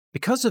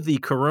Because of the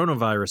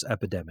coronavirus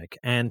epidemic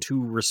and to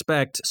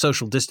respect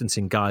social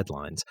distancing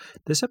guidelines,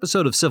 this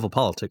episode of Civil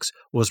Politics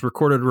was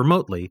recorded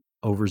remotely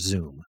over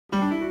Zoom.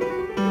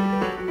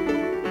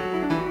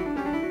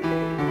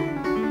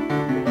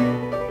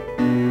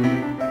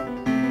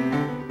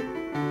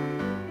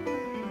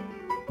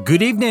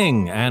 Good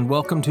evening, and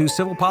welcome to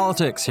Civil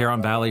Politics here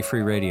on Valley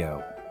Free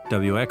Radio,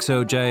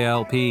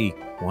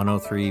 WXOJLP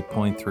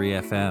 103.3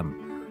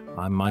 FM.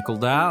 I'm Michael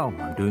Dow.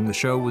 I'm doing the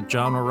show with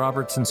John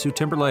Roberts and Sue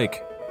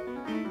Timberlake.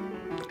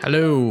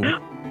 Hello.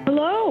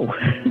 Hello.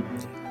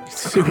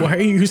 Sue, why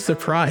are you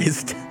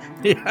surprised?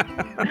 Yeah.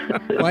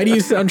 Why do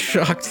you sound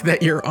shocked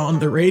that you're on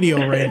the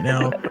radio right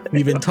now?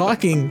 We've been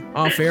talking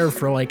off air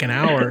for like an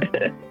hour.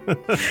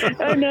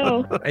 I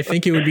know. I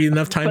think it would be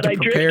enough time to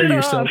prepare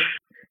yourself.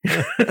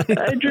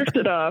 I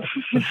drifted off.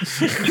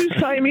 Two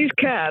Siamese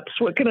cats.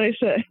 What can I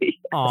say?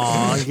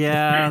 Aw,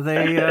 yeah,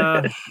 they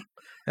have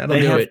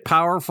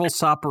powerful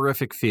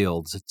soporific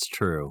fields. It's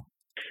true.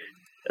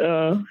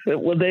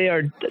 Well, they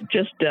are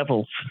just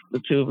devils,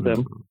 the two of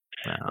them.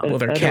 Well,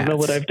 they're cats. I don't know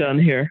what I've done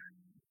here.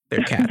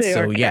 They're cats. They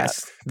so are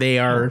yes, cats. they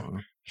are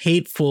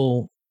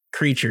hateful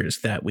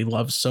creatures that we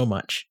love so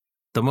much.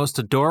 The most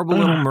adorable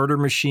little murder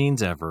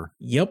machines ever.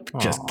 Yep.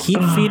 Just Aw.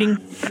 keep feeding.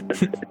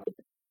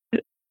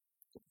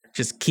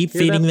 Just keep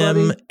Hear feeding that,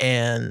 them, buddy?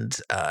 and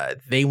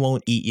they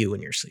won't eat you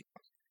in your sleep.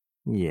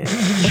 Yeah.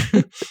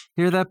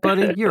 Hear that,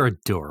 buddy? You're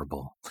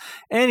adorable.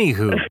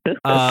 Anywho,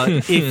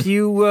 if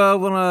you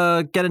want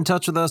to get in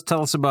touch with us,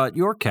 tell us about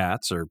your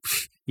cats or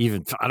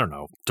even, I don't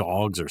know,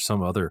 dogs or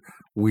some other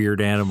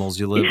weird animals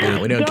you live Yeah,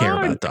 with. we don't care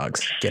Dogs. about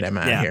dogs. Get them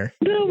out Yeah. of here.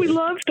 No, we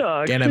love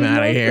dogs. Get 'em We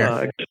outta love here.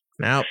 dogs.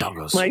 Now,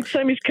 Doggos. My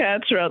Siamese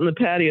cats are out in the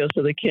patio,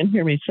 so they can't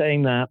hear me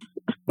saying that.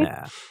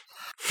 Yeah.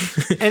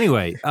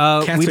 Anyway,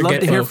 cats we'd are love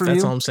to hear both. from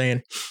That's you. all I'm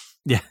saying.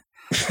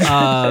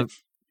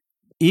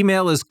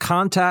 Email is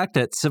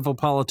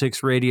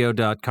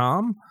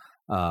contact@civilpoliticsradio.com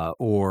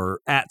or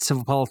at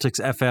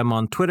civilpoliticsfm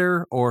on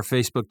Twitter or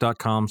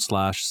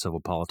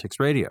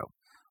facebook.com/civilpoliticsradio.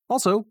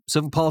 Also,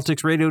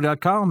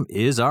 civilpoliticsradio.com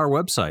is our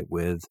website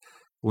with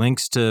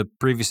links to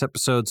previous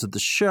episodes of the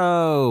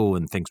show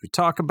and things we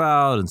talk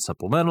about and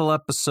supplemental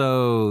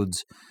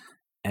episodes.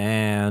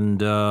 And,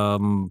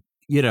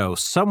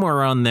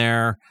 somewhere on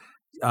there,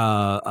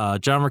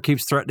 John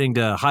keeps threatening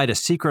to hide a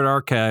secret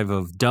archive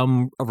of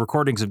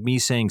recordings of me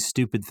saying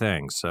stupid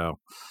things. So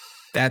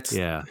That's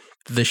yeah.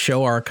 the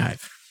show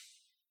archive.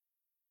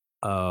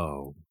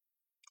 Oh.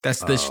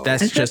 That's Oh. that's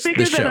Is that just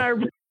bigger the than show. our?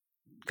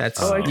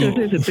 That's Oh, I you- thought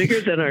it's bigger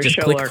than our just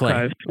show click play.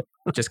 archive.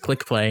 Just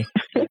click play.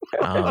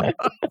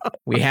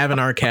 We have an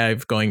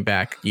archive going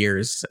back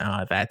years.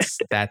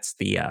 That's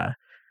the.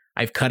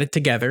 I've cut it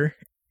together,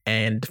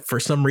 and for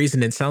some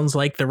reason, it sounds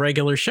like the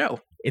regular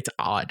show. It's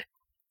odd.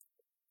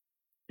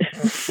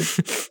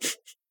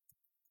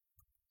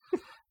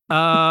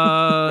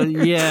 Yeah,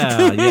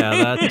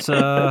 that's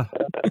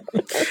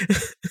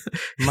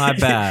my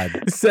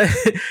bad.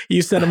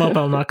 You set him up,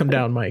 I'll knock him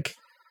down, Mike.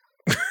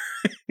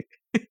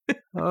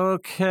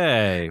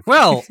 Okay.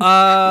 Well,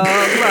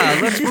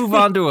 let's move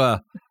on to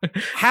a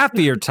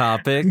happier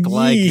topic,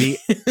 like the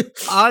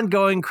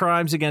ongoing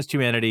crimes against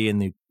humanity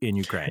in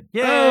Ukraine.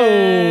 Yay!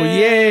 Oh,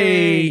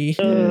 yay!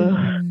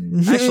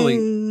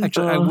 Actually,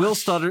 I will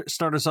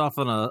start us off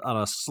on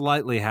a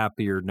slightly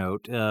happier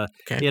note.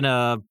 Okay. In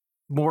a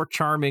more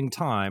charming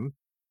time,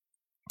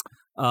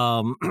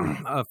 a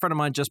friend of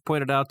mine just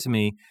pointed out to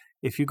me,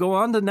 if you go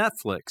on to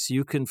Netflix,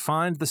 you can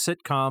find the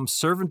sitcom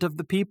Servant of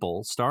the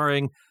People,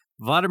 starring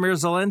Vladimir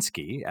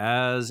Zelensky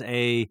as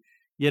a,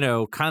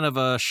 kind of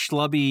a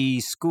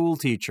schlubby school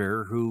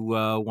teacher who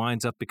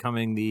winds up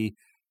becoming the,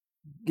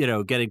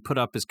 getting put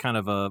up as kind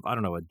of a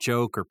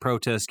joke or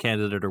protest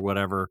candidate or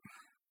whatever.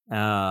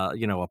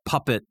 A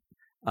puppet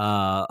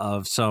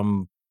of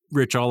some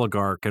rich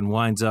oligarch, and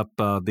winds up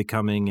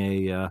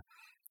becoming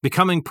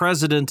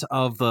president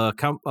of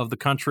the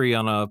country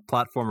on a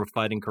platform of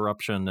fighting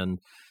corruption, and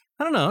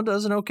I don't know,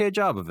 does an okay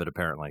job of it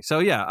apparently. So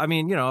yeah, I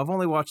mean, I've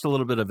only watched a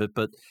little bit of it,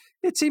 but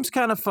it seems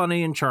kind of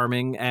funny and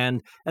charming,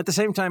 and at the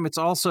same time, it's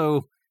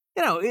also,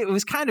 it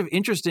was kind of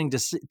interesting to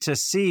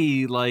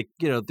see like,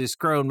 this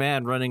grown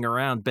man running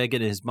around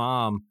begging his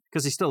mom,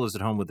 because he still lives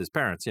at home with his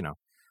parents,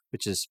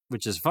 which is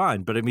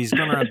fine. But I mean, he's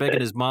going around begging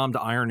his mom to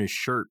iron his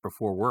shirt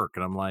before work.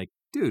 And I'm like,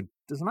 dude,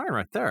 there's an iron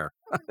right there.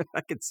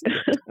 I could see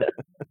it.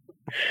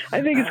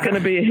 I think it's going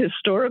to be a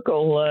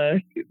historical,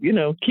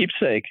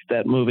 keepsake,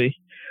 that movie.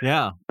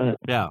 Yeah.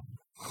 Yeah.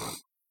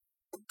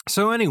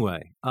 So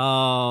anyway,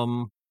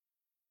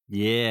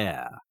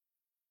 yeah.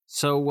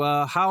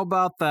 So how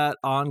about that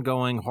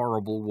ongoing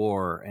horrible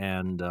war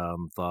and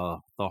the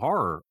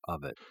horror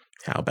of it?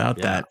 How about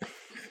Yeah. that?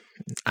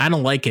 I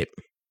don't like it.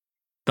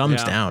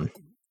 Thumbs Yeah. down.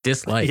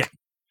 Dislike. Yeah.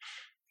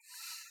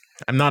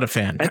 I'm not a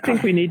fan. I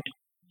think we need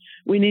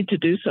to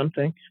do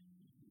something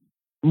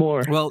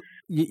more. Well,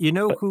 you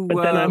know who?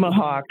 But then I'm a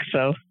hawk,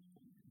 so.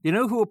 You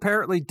know who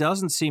apparently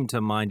doesn't seem to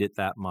mind it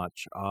that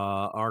much?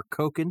 Are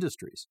Koch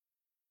Industries.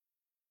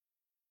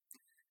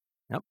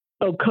 Yep.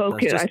 Oh,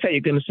 Coke. I thought you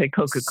were going to say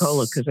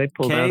Coca-Cola because they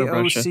pulled out of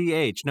Russia.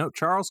 Koch. No,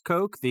 Charles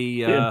Koch,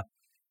 the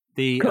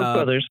Koch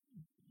brothers.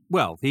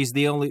 Well, he's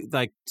the only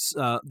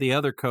the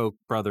other Koch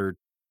brother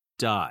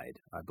died,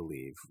 I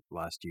believe,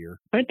 last year.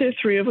 Aren't there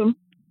three of them?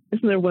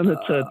 Isn't there one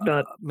that's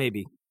not?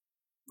 Maybe.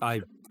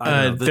 I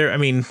don't know. I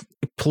mean,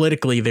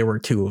 politically, there were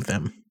two of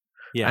them.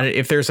 Yeah.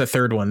 If there's a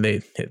third one,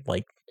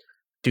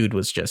 dude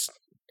was just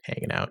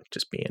hanging out,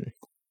 just being.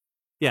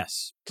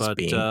 Yes, but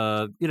didn't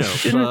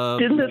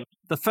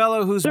the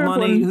fellow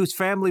whose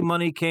family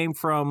money came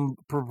from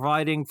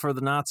providing for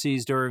the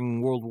Nazis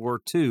during World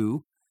War II,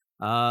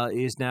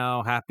 is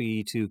now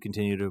happy to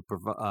continue to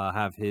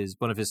have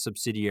one of his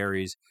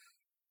subsidiaries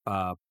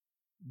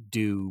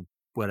do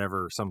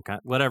whatever kind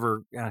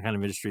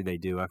of industry they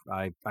do.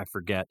 I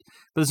forget,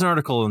 but there's an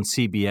article in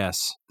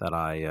CBS that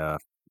I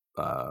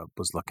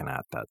was looking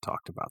at that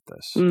talked about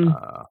this.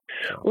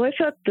 Well, I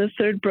thought the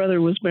third brother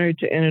was married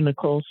to Anna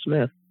Nicole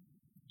Smith.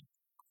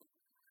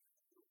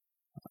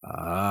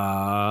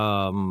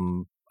 I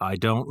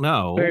don't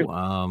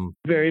know.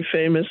 Very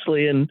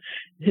famously, and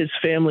his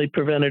family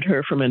prevented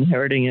her from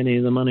inheriting any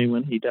of the money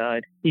when he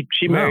died.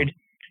 She married.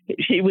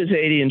 He was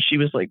 80 and she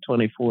was like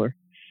 24,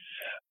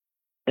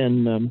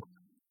 and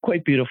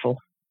quite beautiful.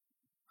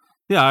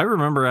 Yeah, I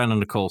remember Anna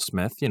Nicole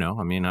Smith. You know,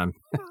 I mean, I'm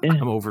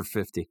over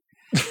 50.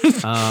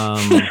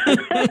 I'm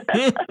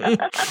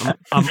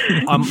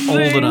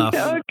old enough.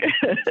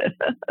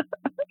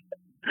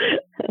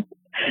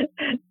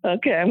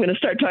 Okay, I'm going to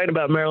start talking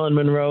about Marilyn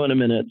Monroe in a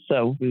minute.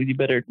 So we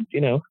better.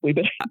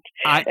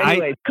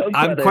 Anyway,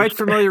 I'm quite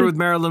familiar with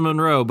Marilyn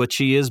Monroe, but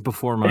she is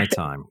before my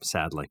time,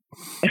 sadly.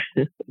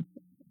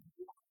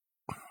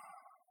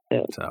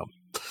 Yeah. So,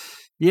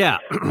 yeah.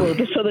 Well,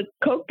 so the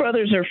Koch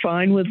brothers are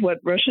fine with what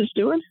Russia's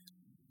doing?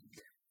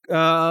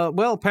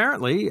 Well,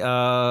 apparently,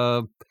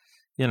 I'll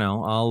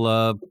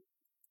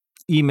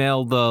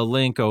email the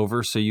link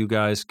over so you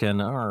guys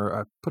can,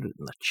 or put it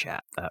in the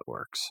chat. That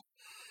works.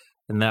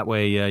 And that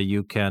way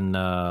you can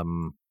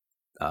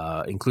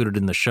include it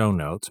in the show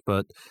notes.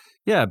 But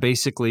yeah,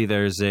 basically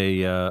there's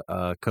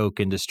a Koch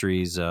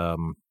Industries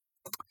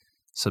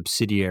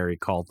subsidiary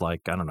called,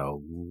 like, I don't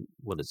know,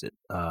 what is it?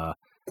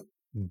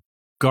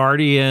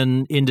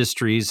 Guardian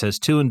Industries has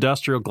 2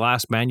 industrial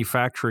glass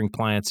manufacturing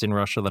plants in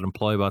Russia that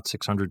employ about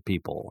 600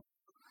 people.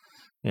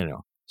 You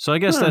know, so I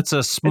guess that's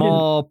a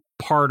small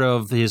part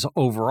of his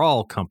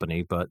overall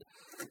company, but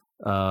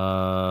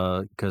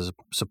because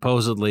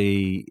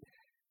supposedly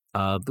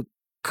the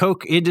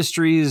Koch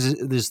Industries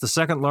is the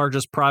second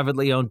largest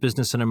privately owned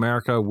business in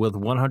America with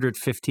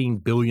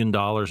 $115 billion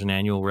in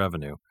annual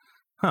revenue.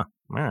 Huh.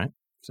 All right.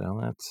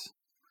 So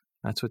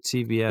that's what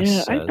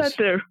CBS says.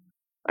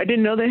 I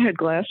didn't know they had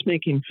glass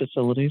making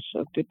facilities,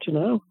 so good to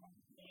know.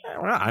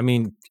 Well, I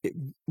mean,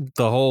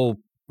 the whole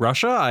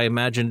Russia, I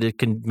imagined it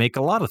can make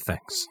a lot of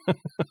things.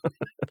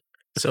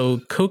 So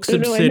Koch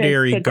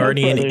subsidiary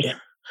Guardian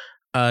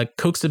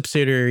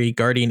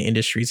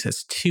Industries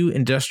has 2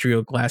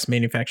 industrial glass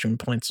manufacturing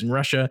plants in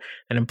Russia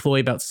and employ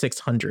about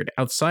 600.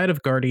 Outside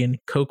of Guardian,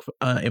 Koch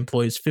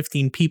employs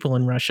 15 people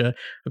in Russia,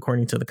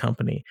 according to the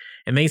company.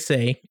 And they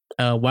say,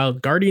 while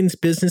Guardian's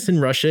business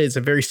in Russia is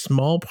a very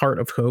small part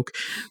of Koch,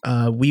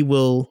 we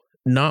will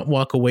not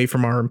walk away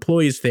from our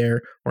employees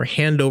there or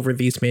hand over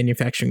these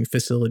manufacturing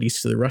facilities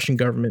to the Russian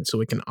government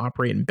so it can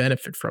operate and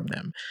benefit from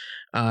them.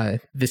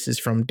 This is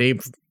from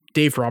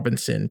Dave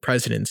Robinson,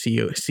 president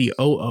and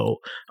COO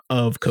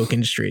of Koch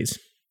Industries.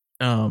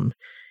 They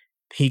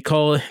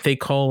call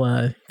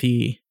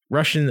the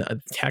Russian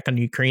attack on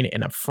Ukraine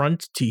an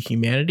affront to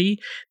humanity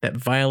that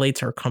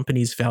violates our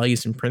company's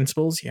values and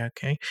principles. Yeah,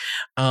 okay.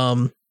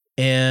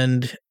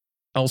 And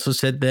he also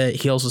said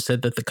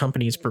that the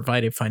company has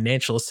provided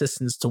financial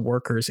assistance to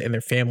workers and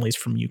their families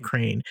from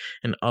Ukraine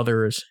and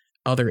other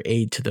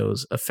aid to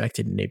those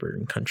affected in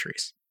neighboring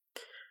countries.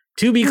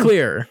 To be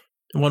clear,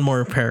 one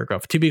more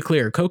paragraph. To be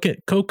clear, Koch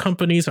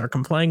companies are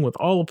complying with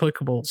all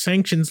applicable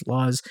sanctions,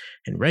 laws,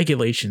 and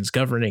regulations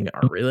governing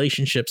our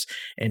relationships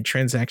and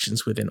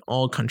transactions within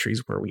all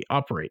countries where we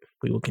operate.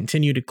 We will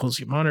continue to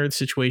closely monitor the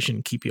situation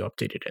and keep you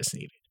updated as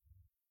needed.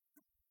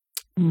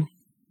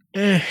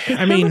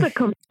 Some of the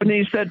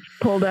companies that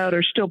pulled out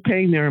are still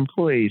paying their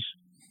employees.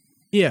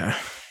 Yeah,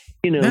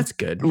 that's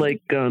good.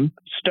 Like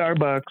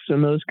Starbucks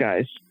and those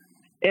guys,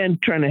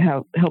 and trying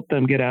to help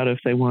them get out if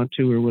they want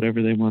to or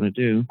whatever they want to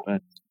do.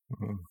 But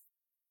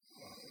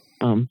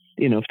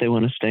if they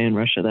want to stay in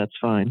Russia, that's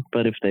fine.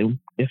 But if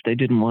they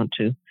didn't want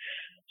to,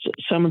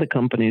 some of the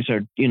companies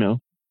are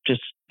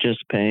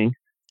just paying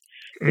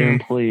their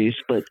employees.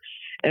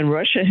 And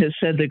Russia has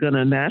said they're going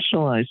to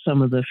nationalize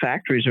some of the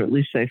factories, or at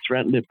least they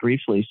threatened it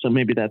briefly. So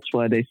maybe that's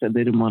why they said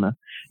they didn't want to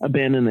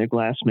abandon their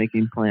glass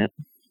making plant.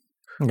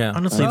 Yeah,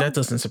 honestly, that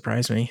doesn't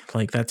surprise me.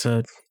 Like that's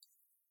a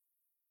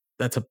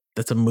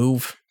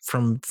move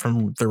from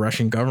the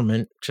Russian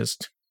government.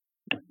 Just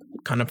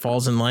kind of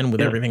falls in line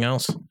with everything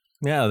else.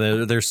 Yeah,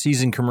 they're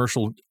seizing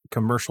commercial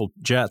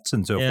jets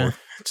and so forth.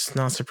 It's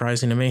not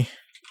surprising to me.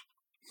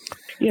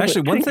 Yeah,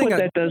 actually, one thing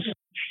that does.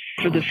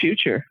 for the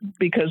future,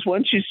 because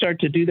once you start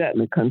to do that in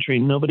the country,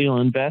 nobody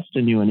will invest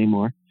in you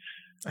anymore.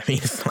 I mean,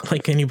 it's not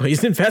like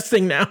anybody's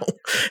investing now.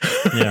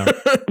 Yeah.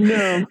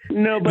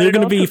 No, but they're it going to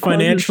also be closes the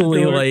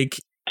financially door like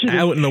to the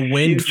out in the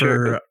wind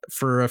future.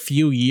 for a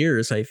few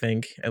years, I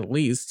think, at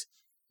least.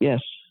 Yes.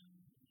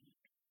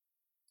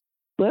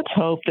 Let's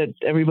hope that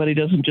everybody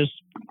doesn't just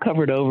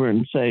cover it over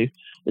and say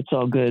it's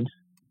all good,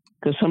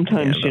 because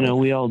sometimes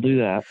we all do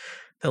that.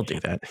 They'll do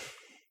that.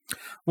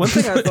 One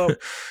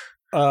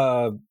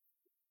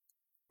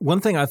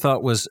thing I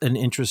thought was an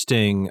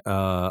interesting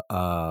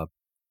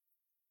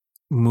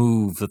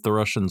move that the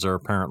Russians are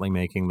apparently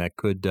making that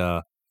could,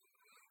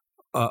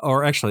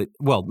 or actually,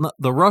 well,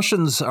 the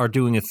Russians are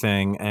doing a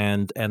thing,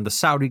 and the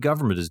Saudi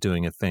government is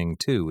doing a thing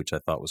too, which I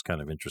thought was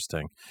kind of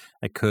interesting.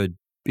 It could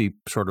be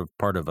sort of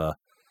part of a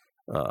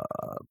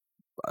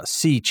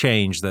sea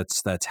change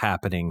that's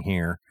happening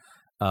here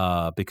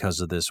because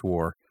of this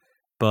war.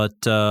 But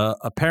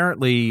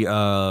apparently,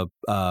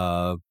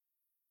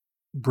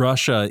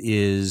 Russia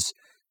is,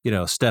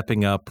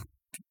 stepping up,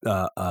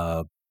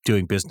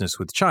 doing business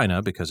with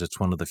China because it's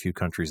one of the few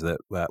countries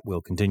that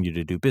will continue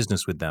to do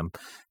business with them,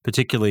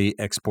 particularly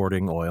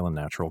exporting oil and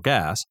natural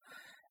gas.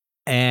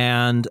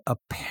 And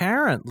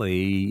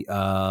apparently,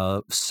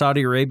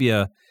 Saudi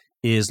Arabia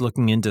is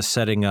looking into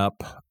setting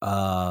up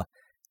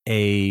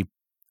a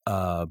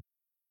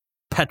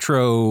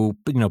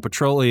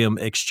petroleum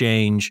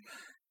exchange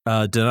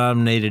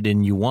denominated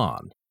in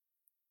yuan.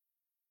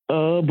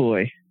 Oh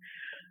boy!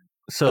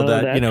 So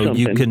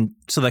that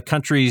so that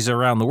countries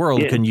around the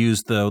world can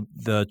use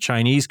the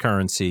Chinese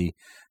currency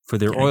for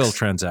their oil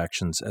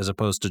transactions as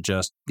opposed to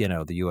just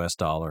the U.S.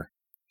 dollar.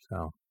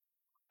 So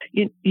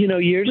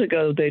years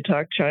ago they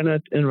talked. China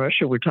and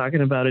Russia were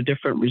talking about a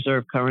different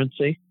reserve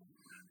currency.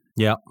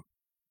 Yeah.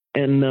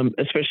 And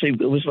especially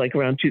it was like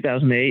around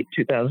 2008,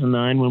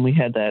 2009 when we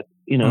had that,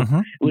 it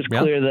was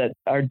clear that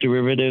our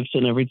derivatives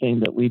and everything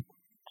that we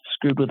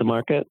screwed with the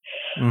market.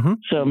 Mm-hmm.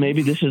 So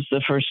maybe this is the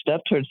first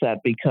step towards that,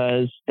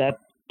 because that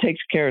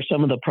takes care of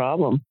some of the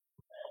problem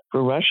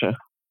for Russia.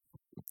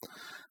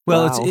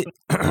 Well,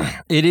 wow.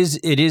 It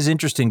is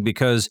interesting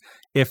because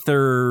if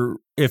the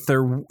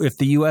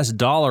U.S.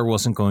 dollar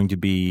wasn't going to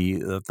be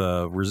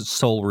the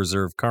sole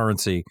reserve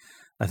currency,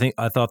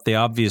 I thought the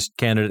obvious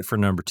candidate for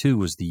number 2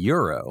 was the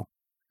euro.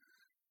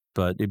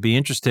 But it'd be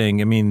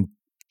interesting. I mean,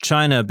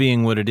 China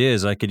being what it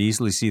is, I could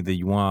easily see the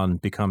yuan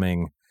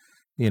becoming,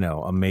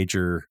 a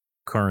major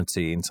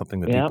currency and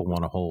something that people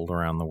want to hold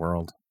around the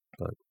world.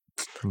 But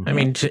I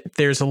mean,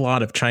 there's a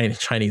lot of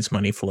Chinese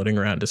money floating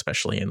around,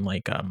 especially in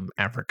like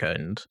Africa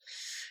and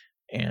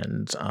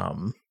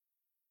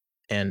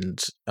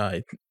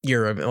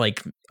Europe,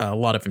 like a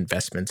lot of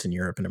investments in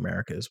Europe and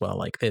America as well.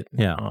 Like it,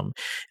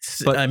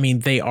 but I mean,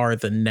 they are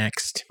the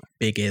next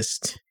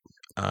biggest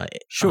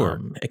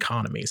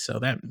economy, so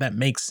that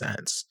makes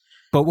sense.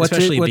 But what's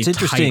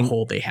interesting, tight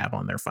hold they have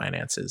on their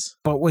finances.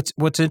 But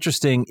what's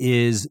interesting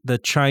is the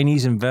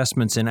Chinese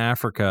investments in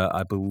Africa,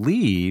 I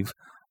believe,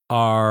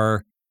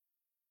 are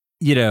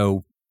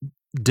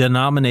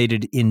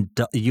denominated in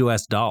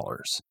U.S.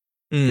 dollars.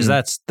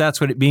 Because that's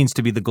what it means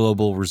to be the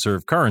global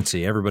reserve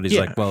currency. Everybody's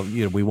like, well,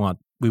 we want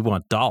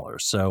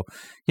dollars. So,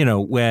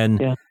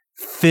 when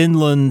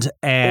Finland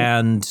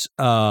and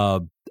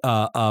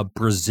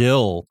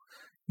Brazil,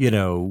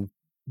 do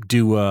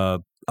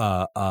a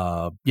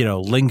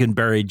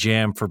lingonberry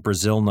jam for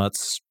Brazil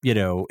nuts,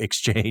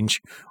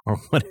 exchange or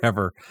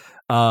whatever,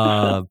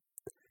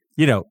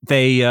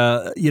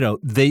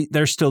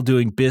 they're still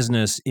doing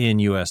business in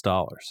U.S.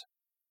 dollars.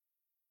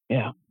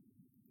 Yeah.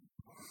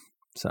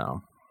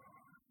 So.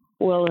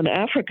 Well, in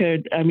Africa,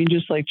 I mean,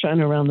 just like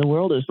China around the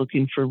world is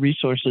looking for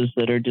resources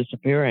that are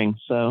disappearing.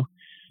 So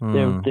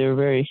they're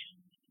very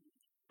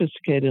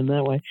sophisticated in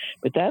that way.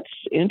 But that's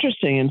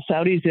interesting. And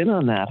Saudi's in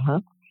on that,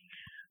 huh?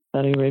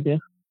 Saudi Arabia.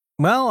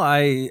 Well,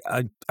 I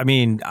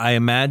mean, I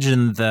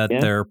imagine that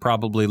they're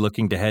probably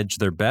looking to hedge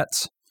their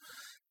bets.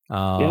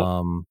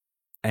 And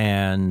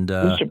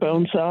Mr.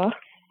 Bonesaw.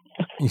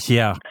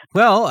 Yeah.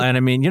 Well, and I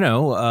mean,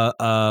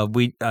 I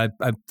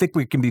think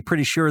we can be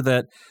pretty sure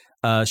that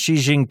Xi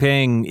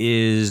Jinping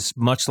is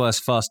much less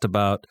fussed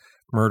about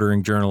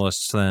murdering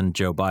journalists than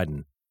Joe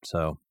Biden.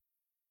 So,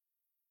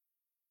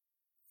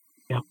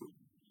 yeah.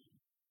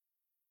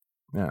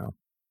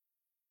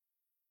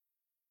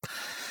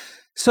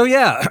 So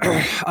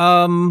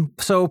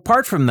so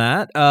apart from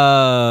that,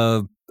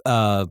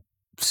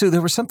 Sue,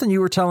 there was something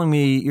you were telling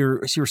me you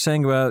were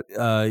saying about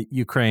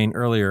Ukraine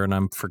earlier, and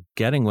I'm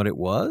forgetting what it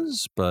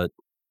was, but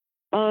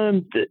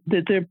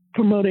that they're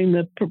promoting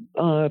the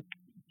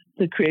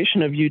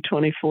creation of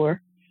U-24,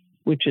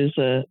 which is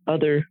a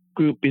other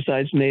group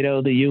besides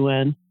NATO, the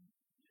UN,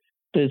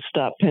 to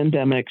stop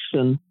pandemics,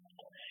 and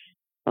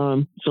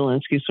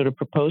Zelensky's sort of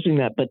proposing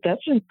that, but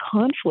that's in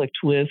conflict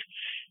with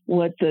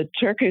what the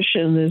Turkish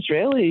and the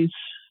Israelis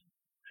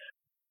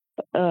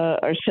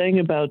are saying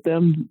about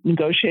them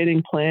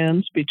negotiating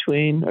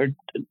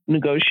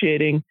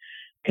negotiating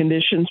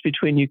conditions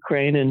between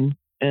Ukraine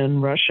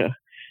and Russia.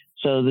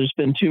 So there's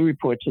been 2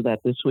 reports of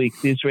that this week.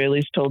 The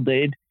Israelis told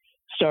they'd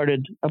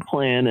started a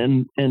plan,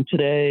 and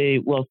today,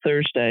 well,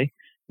 Thursday,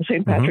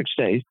 St. Patrick's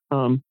Day,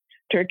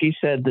 Turkey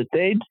said that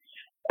they'd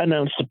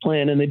announced a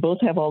plan, and they both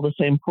have all the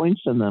same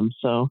points in them.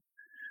 So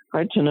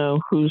hard to know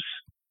who's.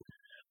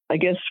 I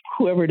guess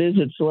whoever it is,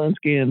 it's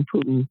Zelensky and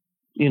Putin,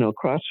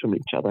 across from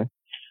each other.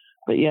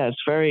 But yeah,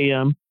 it's very.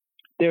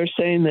 They're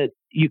saying that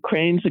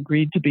Ukraine's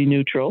agreed to be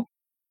neutral,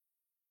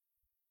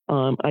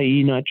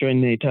 i.e., not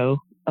join NATO.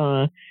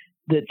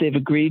 That they've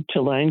agreed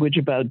to language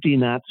about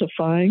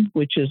denazifying,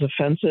 which is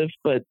offensive,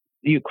 but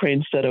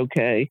Ukraine said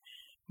okay.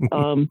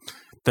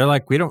 They're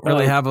like, we don't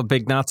really have a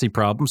big Nazi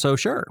problem, so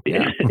sure.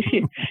 Yeah,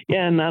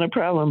 yeah, not a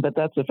problem, but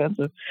that's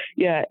offensive.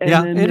 Yeah, and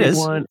yeah, then it is.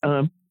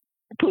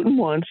 Putin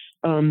wants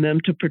them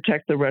to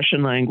protect the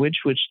Russian language,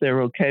 which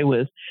they're okay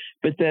with,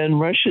 but then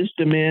Russia's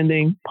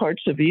demanding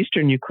parts of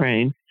eastern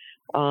Ukraine.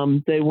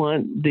 They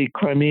want the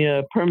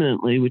Crimea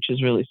permanently, which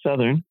is really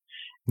southern,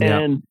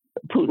 and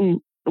Putin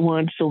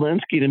wants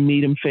Zelensky to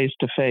meet him face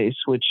to face,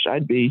 which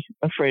I'd be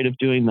afraid of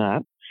doing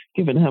that,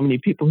 given how many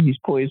people he's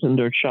poisoned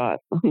or shot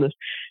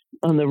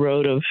on the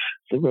road.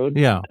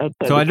 Yeah.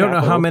 So I don't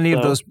know how many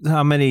of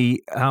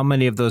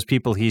those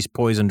people he's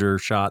poisoned or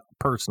shot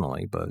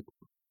personally, but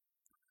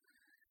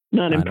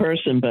not in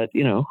person. But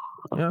who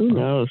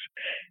knows?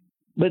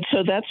 But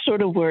so that's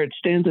sort of where it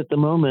stands at the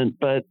moment.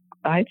 But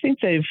I think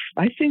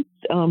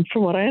from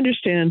what I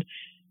understand,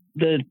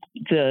 the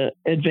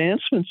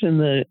advancements in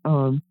the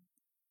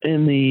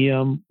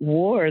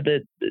war,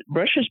 that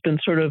Russia's been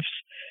sort of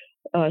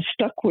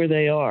stuck where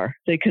they are.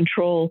 They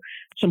control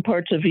some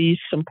parts of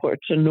east, some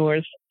parts of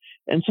north,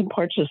 and some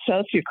parts of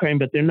South Ukraine,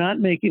 but they're not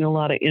making a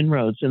lot of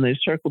inroads, and they've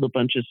circled a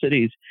bunch of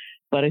cities.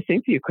 But I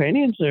think the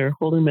Ukrainians are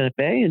holding them at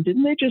bay. And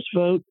didn't they just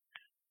vote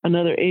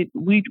another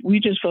we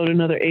just voted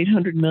another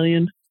 $800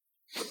 million,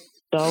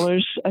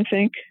 I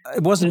think.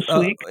 It wasn't this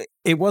week.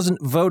 It wasn't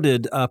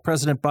voted.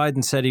 President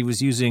Biden said he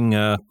was using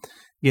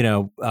he's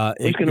going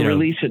to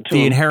release it to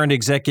the him. inherent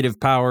executive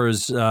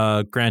powers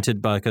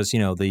granted because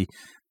the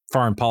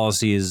foreign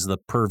policy is the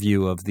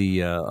purview of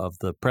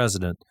the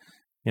president.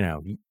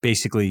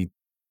 Basically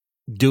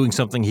doing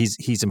something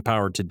he's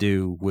empowered to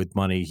do with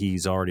money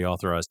he's already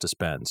authorized to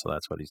spend. So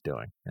that's what he's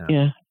doing.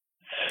 Yeah.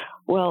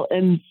 Well,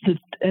 and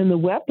the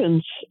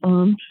weapons,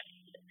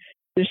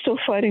 they're still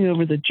fighting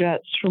over the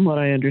jets, from what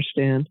I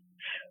understand.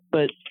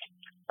 But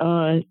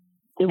it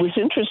was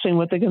interesting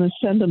what they're going to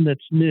send them that's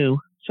new.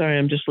 Sorry,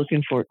 I'm just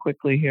looking for it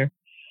quickly here.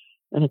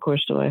 And of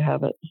course, do I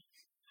have it?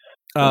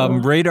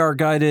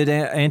 Radar-guided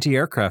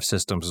anti-aircraft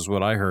systems is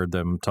what I heard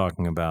them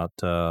talking about.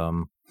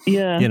 Stuff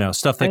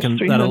that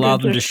allow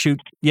them to shoot.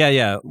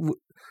 Yeah.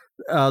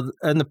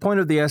 And the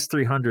point of the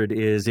S-300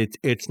 is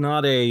it's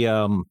not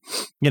a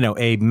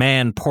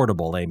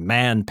man-portable, a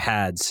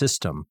man-pad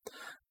system,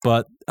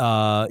 but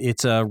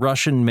it's a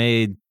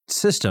Russian-made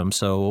system.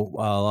 So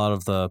a lot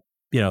of the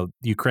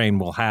Ukraine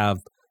will have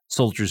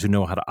soldiers who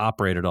know how to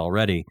operate it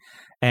already.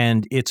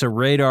 And it's a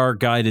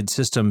radar-guided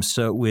system,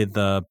 so with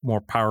more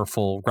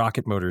powerful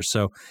rocket motors.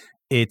 So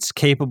it's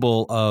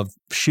capable of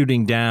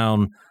shooting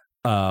down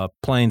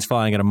planes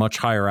flying at a much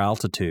higher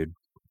altitude,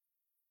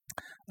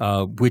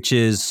 which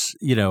has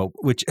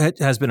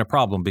been a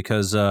problem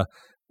because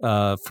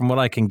from what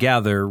I can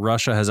gather,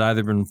 Russia has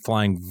either been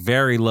flying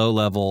very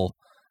low-level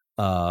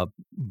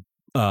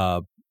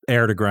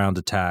air-to-ground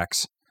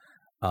attacks,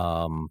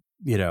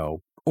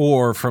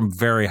 or from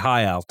very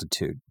high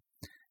altitude.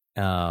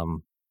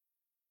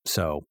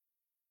 So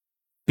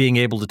being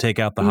able to take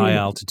out the high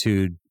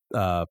altitude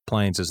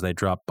planes as they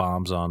drop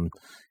bombs on,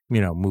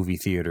 movie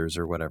theaters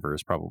or whatever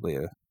is probably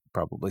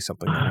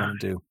something they want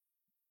to do.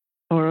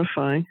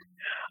 Horrifying.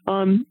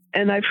 And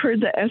I've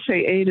heard the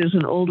SA-8 is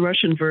an old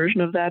Russian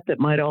version of that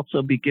might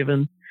also be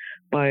given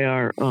by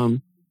our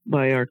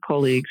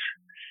colleagues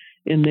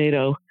in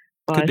NATO.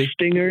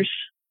 Stingers,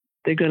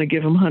 they're going to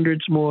give them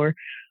hundreds more.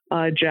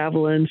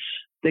 Javelins,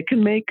 they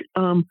can make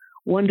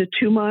 1 to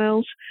 2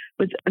 miles,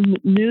 but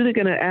they're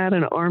going to add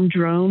an armed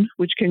drone,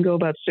 which can go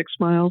about 6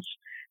 miles.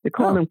 They're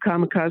calling them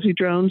kamikaze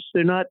drones.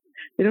 They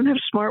don't have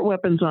smart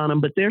weapons on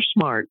them, but they're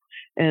smart.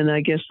 And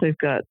I guess they've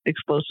got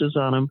explosives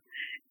on them.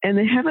 And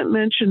they haven't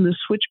mentioned the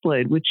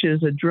Switchblade, which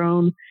is a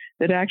drone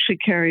that actually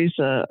carries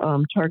a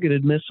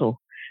targeted missile,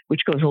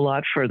 which goes a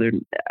lot further.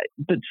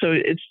 But so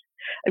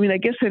I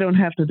guess they don't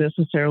have to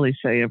necessarily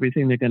say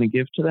everything they're going to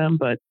give to them,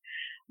 but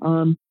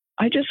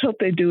I just hope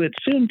they do it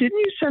soon. Didn't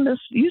you send us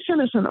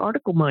an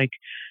article, Mike,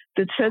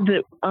 that said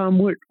that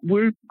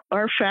we're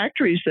our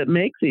factories that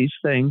make these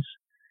things,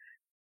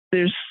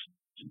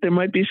 there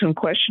might be some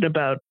question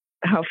about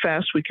how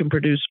fast we can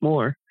produce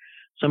more.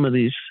 Some of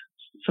these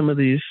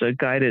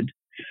guided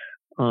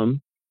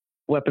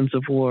weapons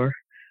of war.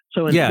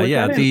 So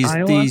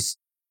these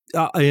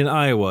in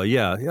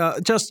Iowa,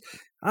 just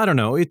I don't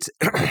know. It's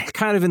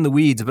kind of in the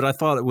weeds, but I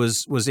thought it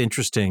was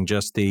interesting.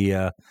 Just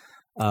the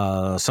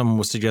someone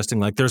was suggesting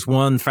like there's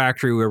one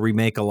factory where we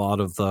make a lot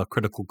of the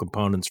critical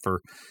components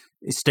for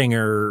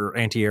Stinger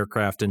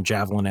anti-aircraft and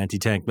Javelin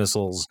anti-tank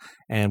missiles,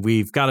 and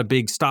we've got a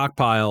big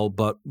stockpile,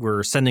 but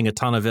we're sending a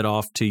ton of it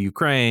off to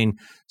Ukraine.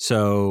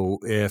 So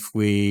if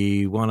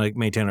we want to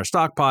maintain our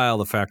stockpile,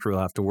 the factory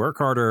will have to work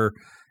harder.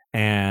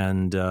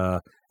 And so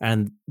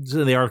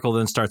the article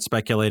then starts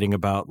speculating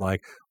about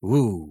like,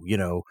 will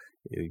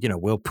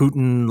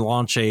Putin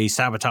launch a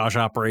sabotage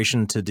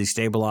operation to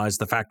destabilize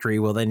the factory?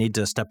 Will they need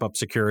to step up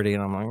security?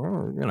 And I'm like,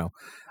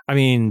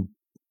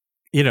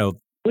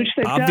 which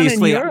they've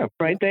obviously done in Europe,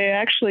 right? They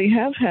actually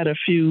have had a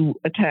few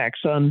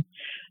attacks on.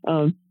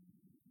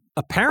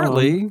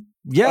 Apparently,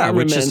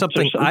 which is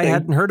something I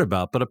hadn't heard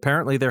about, but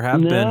apparently there have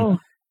been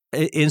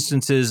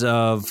instances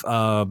of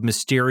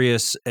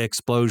mysterious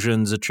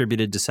explosions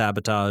attributed to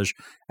sabotage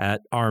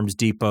at arms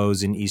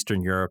depots in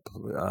Eastern Europe,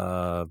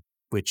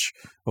 which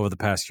over the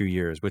past few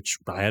years, which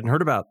I hadn't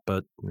heard about,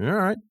 but all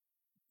right.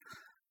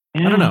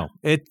 Yeah. I don't know.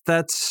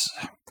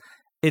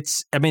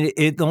 On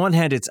the one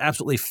hand, it's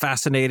absolutely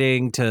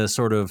fascinating to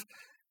sort of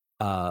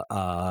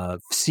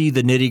see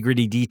the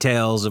nitty-gritty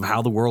details of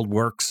how the world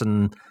works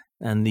and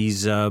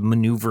these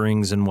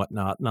maneuverings and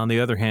whatnot. And on the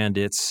other hand,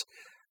 it's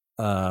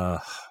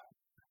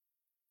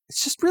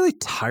just really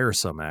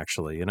tiresome,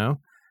 actually,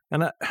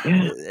 And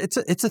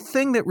it's a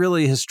thing that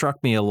really has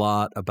struck me a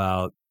lot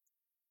about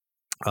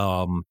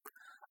a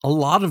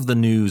lot of the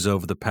news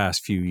over the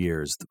past few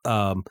years.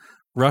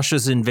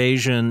 Russia's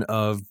invasion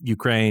of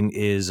Ukraine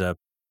is a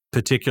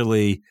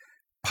particularly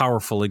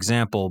powerful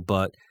example,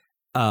 but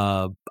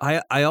I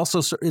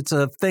also, it's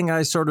a thing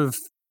I sort of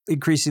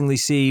increasingly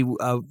see,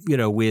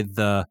 with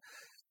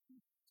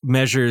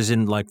measures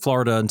in like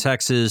Florida and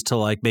Texas to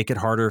like make it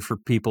harder for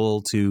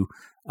people to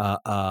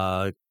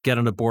get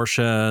an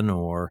abortion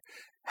or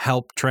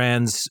help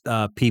trans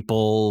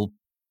people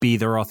be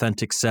their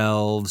authentic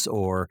selves,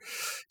 or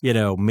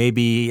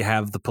maybe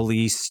have the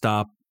police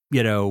stop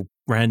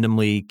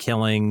randomly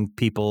killing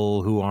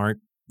people who aren't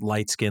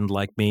light-skinned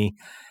like me.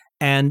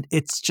 And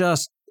it's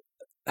just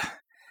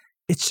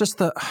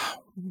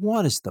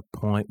what is the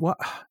point?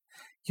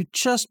 You're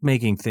just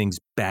making things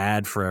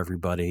bad for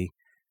everybody,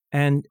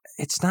 and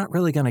it's not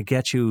really going to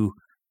get you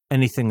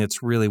anything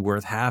that's really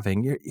worth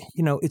having.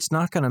 It's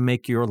not going to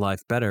make your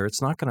life better.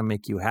 It's not going to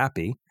make you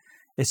happy.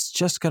 It's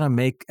just going to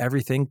make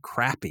everything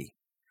crappy,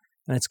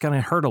 and it's going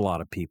to hurt a lot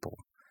of people,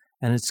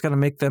 and it's going to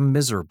make them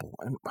miserable.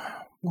 And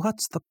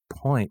what's the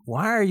point?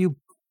 Why are you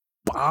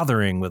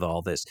bothering with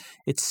all this?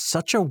 It's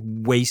such a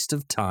waste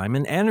of time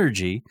and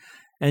energy.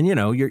 And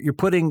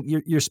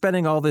you're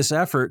spending all this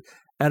effort,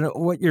 and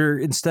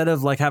instead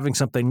of like having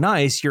something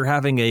nice, you're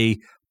having a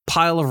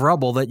pile of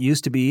rubble that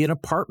used to be an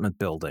apartment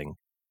building.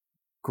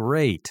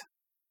 Great.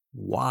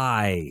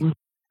 Why?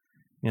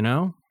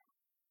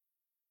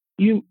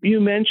 You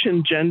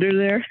mentioned gender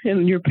there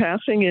in your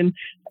passing, and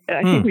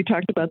I think we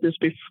talked about this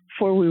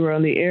before we were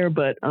on the air,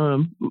 but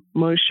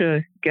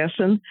Moshe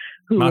Gessen,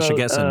 who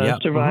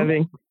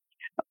wrote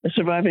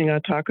Surviving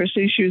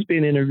Autocracy. She was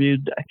being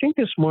interviewed, I think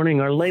this morning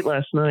or late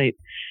last night.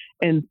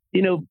 And,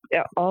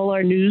 all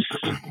our news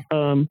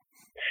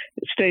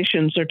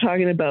stations are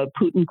talking about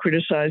Putin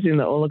criticizing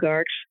the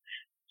oligarchs.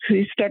 So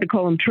he started to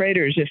call them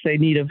traitors if they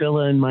need a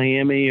villa in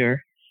Miami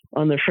or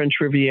on the French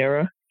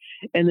Riviera.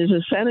 And there's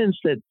a sentence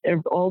that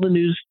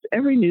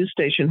every news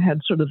station had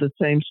sort of the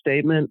same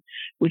statement,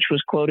 which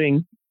was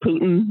quoting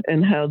Putin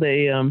and how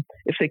they,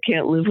 if they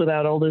can't live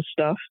without all this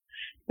stuff,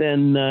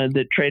 then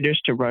the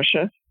traitors to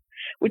Russia,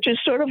 which is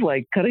sort of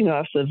like cutting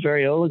off the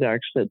very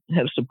oligarchs that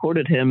have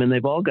supported him, and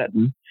they've all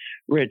gotten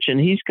rich. And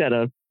he's got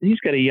a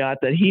yacht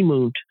that he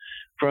moved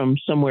from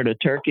somewhere to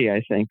Turkey,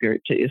 I think, or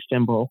to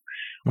Istanbul.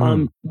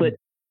 But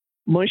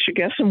Moshe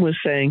Gessen was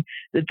saying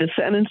that the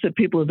sentence that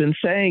people have been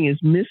saying is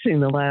missing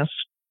the last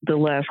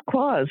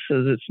clause.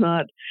 So it's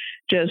not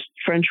just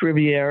French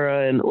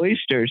Riviera and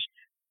oysters.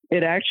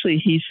 It actually,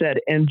 he said,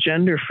 and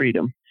gender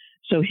freedom.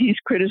 So he's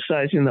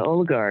criticizing the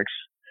oligarchs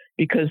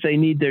because they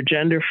need their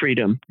gender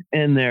freedom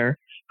and their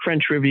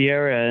French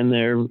Riviera and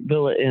their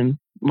villa in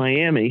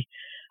Miami.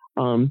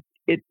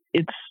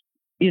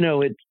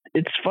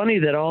 It's funny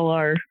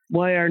that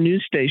why our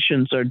news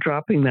stations are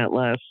dropping that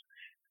last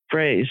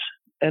phrase.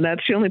 And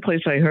that's the only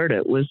place I heard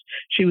it was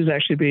they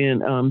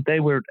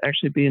were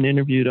actually being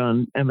interviewed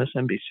on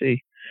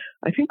MSNBC,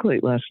 I think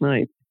late last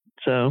night.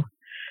 So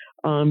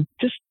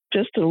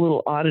just a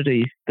little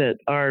oddity that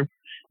all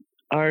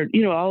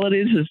it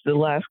is the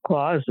last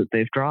clause that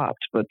they've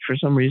dropped, but for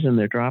some reason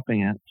they're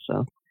dropping it.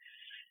 So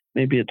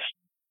maybe it's,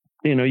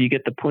 you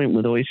get the point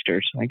with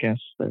oysters, I guess,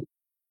 that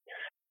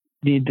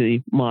need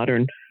the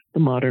modern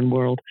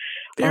world.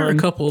 There are a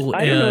couple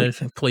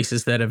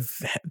places that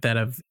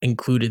have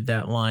included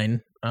that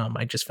line.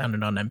 I just found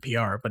it on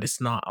NPR, but it's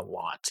not a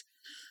lot,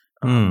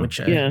 which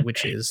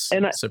is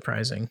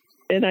surprising.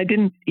 And I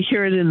didn't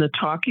hear it in the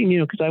talking,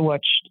 because I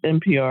watched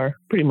NPR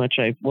pretty much.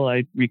 I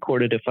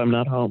record it if I'm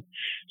not home,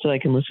 so I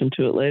can listen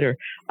to it later.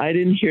 I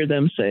didn't hear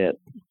them say it.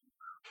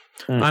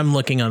 I'm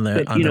looking on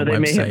their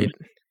website.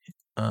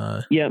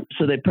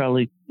 So they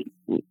probably,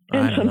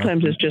 and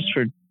sometimes it's just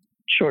for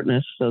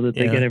shortness so that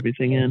they get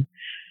everything in.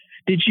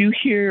 Did you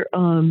hear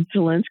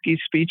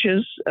Zelensky's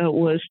speeches?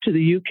 Was to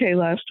the UK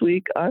last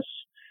week, us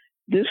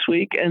this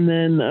week, and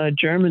then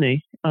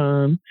Germany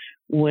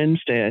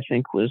Wednesday, I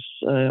think was,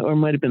 or it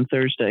might have been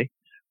Thursday.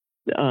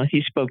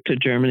 He spoke to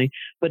Germany,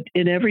 but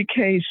in every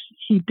case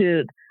he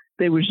did.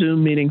 They were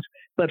Zoom meetings.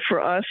 But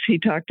for us, he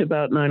talked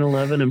about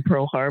 9/11 and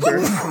Pearl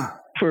Harbor.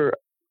 For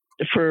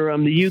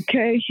the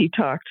UK, he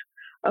talked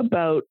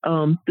about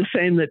the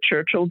same that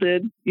Churchill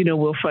did.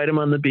 We'll fight them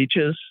on the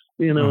beaches,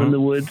 in the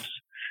woods.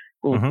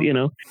 Well,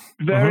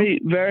 very,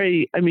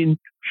 very,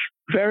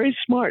 very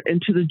smart.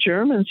 And to the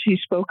Germans, he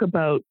spoke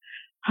about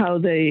how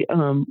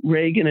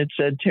Reagan had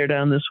said, tear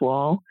down this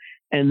wall,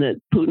 and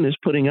that Putin is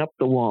putting up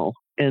the wall,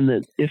 and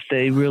that if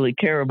they really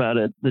care about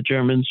it, the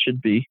Germans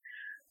should be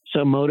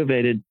so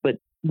motivated. But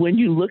when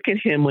you look at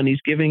him, when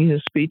he's giving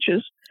his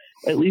speeches,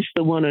 at least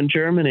the one on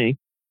Germany,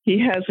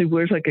 he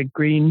wears like a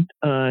green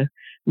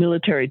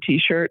military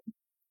T-shirt.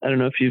 I don't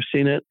know if you've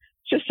seen it.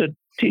 It's just a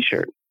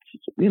T-shirt,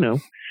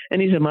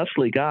 and he's a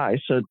muscly guy,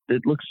 so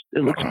it looks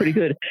pretty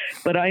good.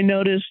 But I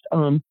noticed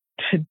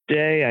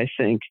today, I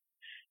think,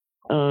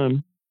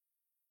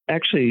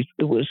 actually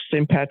it was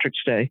St.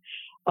 Patrick's Day,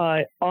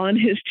 on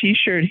his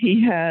T-shirt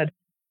he had,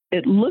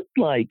 it looked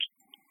like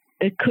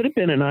it could have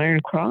been an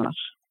Iron Cross,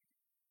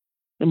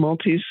 the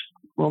Maltese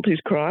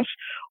cross,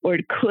 or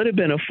it could have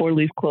been a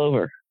 4-leaf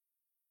clover.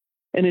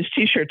 And his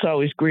T-shirt's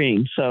always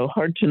green, so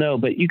hard to know.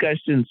 But you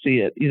guys didn't see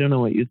it. You don't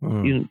know what you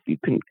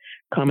can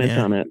comment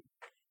on it.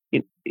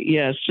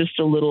 It's just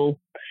a little.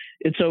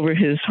 It's over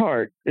his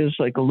heart. It's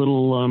like a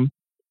little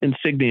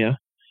insignia.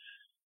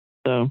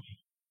 So.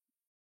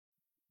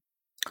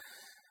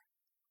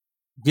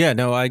 Yeah,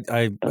 no, I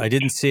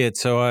didn't see it,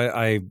 so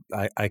I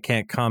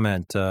can't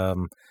comment.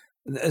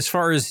 As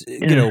far as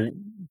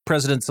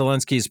President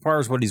Zelensky, as far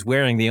as what he's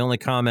wearing, the only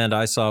comment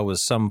I saw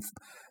was some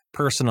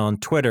person on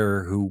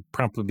Twitter who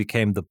promptly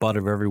became the butt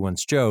of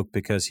everyone's joke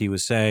because he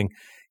was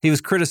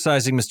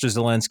criticizing Mr.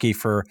 Zelensky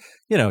for,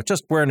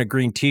 just wearing a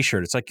green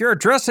T-shirt. It's like, you're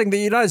addressing the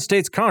United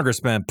States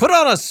congressman. Put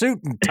on a suit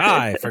and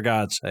tie, for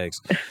God's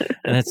sakes.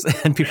 And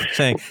people are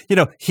saying,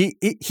 he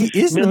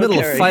is in the middle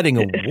of fighting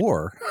a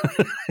war.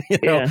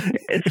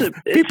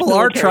 People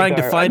are trying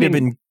to find him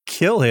and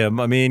kill him.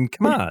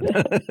 Come on.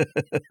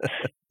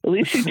 At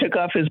least he took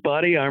off his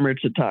body armor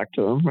to talk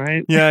to him,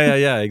 right?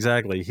 Yeah,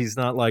 exactly. He's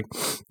not like,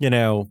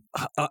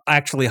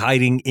 actually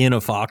hiding in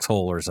a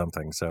foxhole or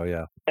something. So,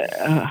 yeah.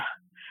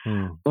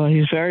 Well,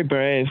 he's very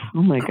brave.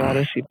 Oh my God,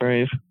 is he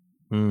brave?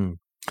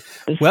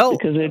 Well,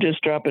 because they're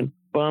just dropping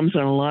bombs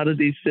on a lot of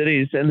these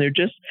cities, and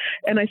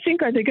and I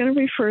think, are they going to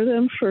refer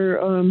them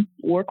for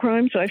war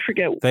crimes? I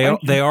forget.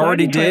 They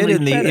already did,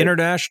 and the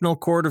International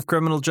Court of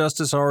Criminal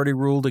Justice already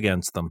ruled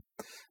against them.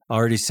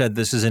 Already said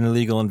this is an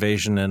illegal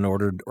invasion and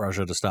ordered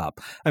Russia to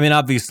stop.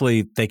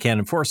 Obviously they can't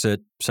enforce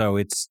it, so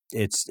it's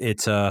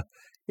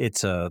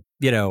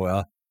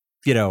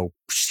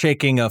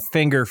shaking a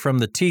finger from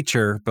the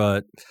teacher,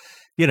 but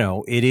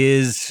it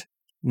is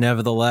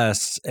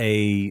nevertheless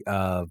a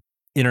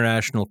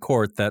international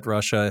court that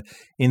Russia,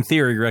 in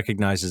theory,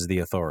 recognizes the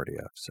authority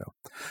of. So,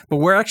 but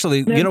we're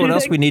actually, what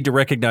else we need to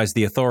recognize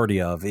the authority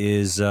of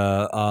is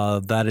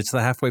that it's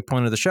the halfway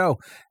point of the show,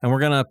 and we're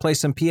going to play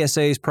some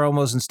PSAs,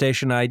 promos, and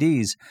station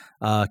IDs,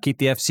 keep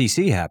the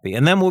FCC happy,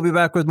 and then we'll be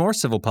back with more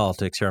civil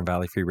politics here on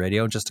Valley Free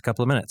Radio in just a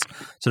couple of minutes.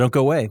 So don't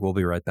go away. We'll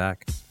be right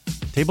back.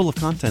 Table of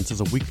Contents is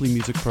a weekly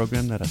music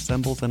program that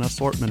assembles an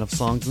assortment of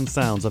songs and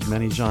sounds of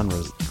many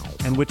genres,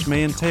 and which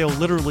may entail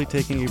literally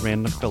taking a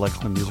random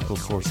collection of musical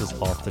sources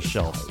off the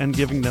shelf and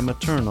giving them a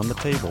turn on the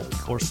table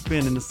or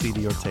spin in a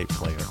CD or tape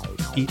player.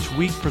 Each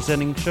week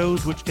presenting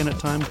shows which can at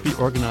times be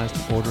organized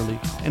and orderly,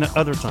 and at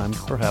other times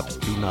perhaps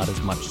be not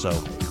as much so,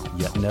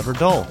 yet never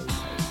dull.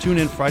 Tune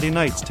in Friday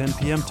nights, 10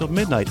 p.m. till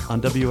midnight on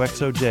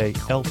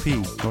WXOJ LP,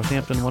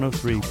 Northampton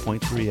 103.3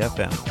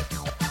 FM.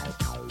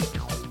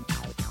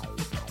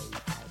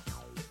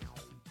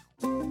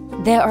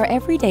 There are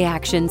everyday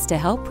actions to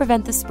help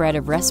prevent the spread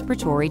of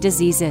respiratory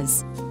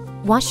diseases.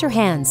 Wash your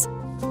hands.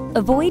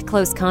 Avoid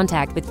close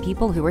contact with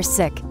people who are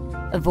sick.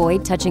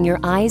 Avoid touching your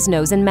eyes,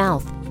 nose, and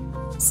mouth.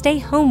 Stay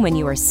home when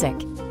you are sick.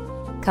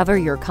 Cover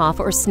your cough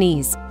or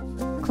sneeze.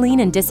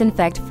 Clean and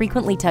disinfect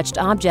frequently touched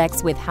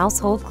objects with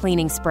household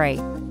cleaning spray.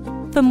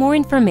 For more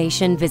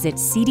information, visit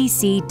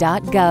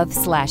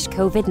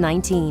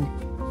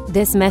cdc.gov/COVID-19.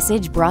 This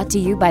message brought to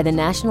you by the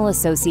National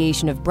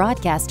Association of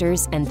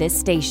Broadcasters and this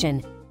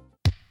station.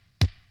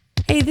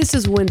 Hey, this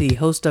is Wendy,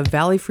 host of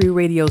Valley Free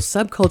Radio's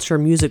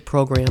Subculture Music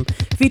Program,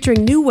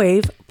 featuring new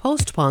wave,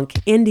 post-punk,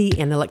 indie,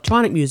 and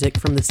electronic music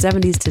from the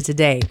 70s to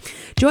today.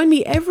 Join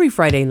me every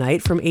Friday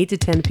night from 8 to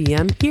 10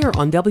 p.m. here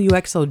on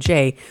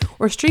WXOJ,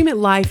 or stream it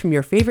live from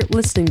your favorite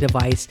listening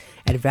device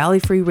at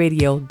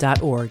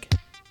valleyfreeradio.org.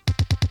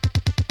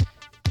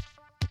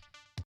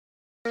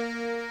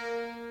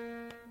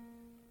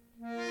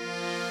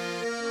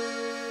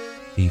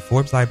 The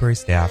Forbes Library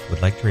staff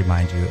would like to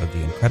remind you of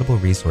the incredible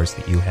resource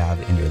that you have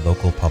in your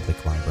local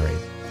public library.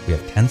 We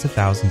have tens of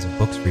thousands of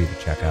books for you to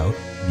check out,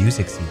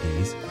 music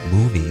CDs,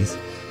 movies,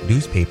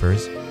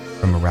 newspapers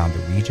from around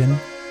the region,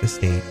 the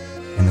state,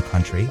 in the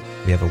country.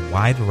 We have a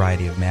wide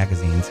variety of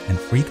magazines and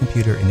free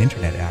computer and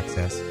internet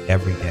access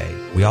every day.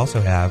 We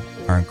also have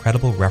our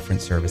incredible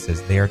reference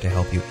services there to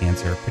help you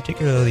answer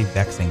particularly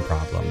vexing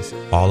problems.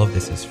 All of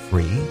this is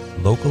free,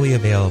 locally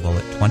available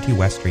at 20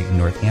 West Street in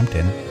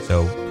Northampton,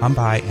 so come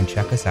by and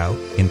check us out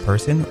in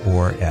person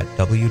or at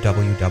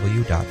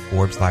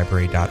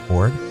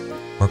www.forbeslibrary.org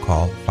or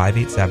call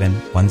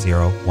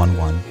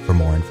 587-1011 for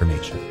more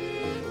information.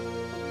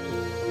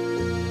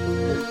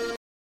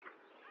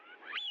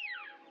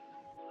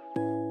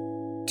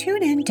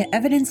 Tune in to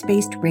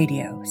Evidence-Based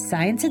Radio,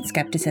 science and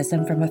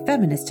skepticism from a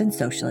feminist and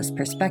socialist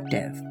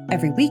perspective.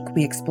 Every week,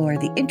 we explore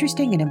the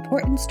interesting and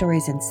important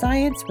stories in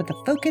science with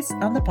a focus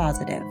on the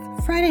positive.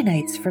 Friday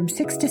nights from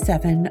 6 to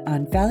 7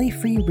 on Valley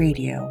Free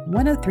Radio,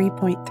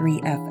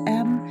 103.3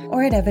 FM,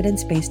 or at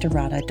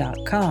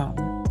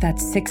evidencebasederrata.com.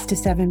 That's 6 to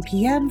 7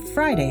 p.m.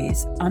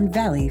 Fridays on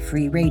Valley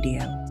Free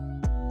Radio.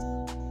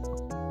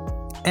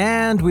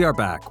 And we are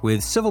back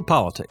with Civil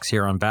Politics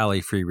here on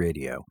Valley Free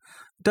Radio.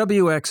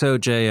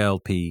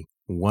 WXOJLP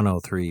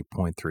 103.3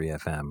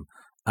 FM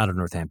out of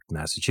Northampton,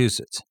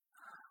 Massachusetts.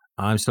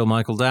 I'm still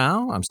Michael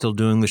Dow. I'm still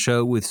doing the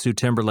show with Sue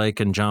Timberlake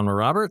and John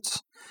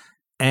Roberts.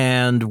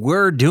 And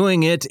we're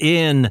doing it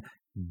in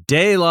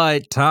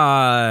daylight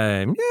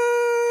time.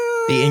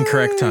 Yay! The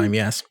incorrect time,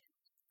 yes.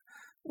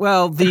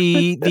 Well,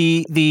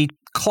 the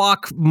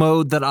clock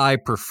mode that I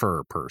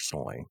prefer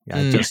personally.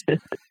 I just,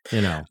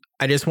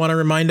 I just want to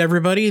remind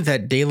everybody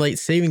that daylight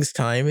savings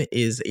time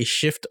is a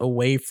shift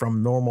away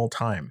from normal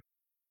time.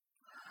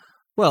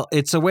 Well,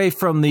 it's away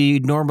from the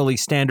normally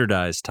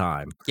standardized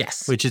time.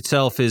 Yes. Which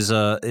itself is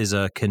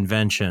a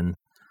convention.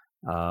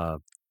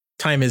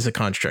 Time is a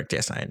construct.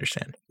 Yes, I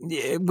understand.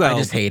 Yeah, well, I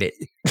just hate it.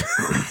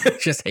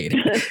 Just hate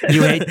it.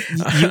 You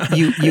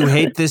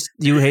hate this.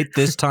 You hate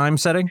this time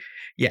setting.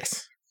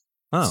 Yes.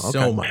 Oh, okay.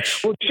 So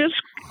much. Well, just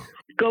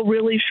go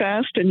really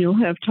fast and you'll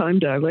have time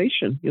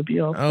dilation. You'll be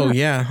all Oh set.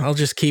 yeah, I'll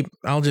just keep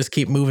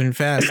moving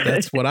fast.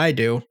 That's what I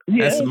do.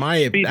 Yeah, That's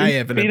I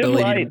have an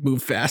ability to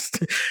move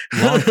fast.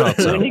 Long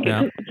thought so. When you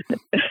get,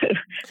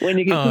 when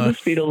you get to the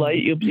speed of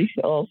light, you'll be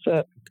all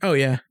set. Oh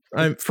yeah.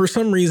 For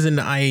some reason,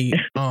 my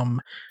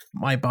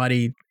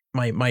body,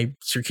 my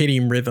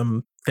circadian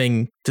rhythm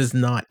thing does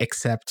not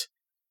accept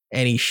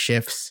any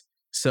shifts.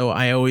 So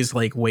I always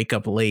wake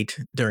up late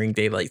during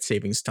daylight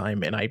savings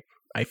time, and I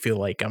feel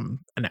like I'm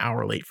an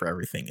hour late for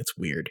everything. It's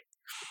weird.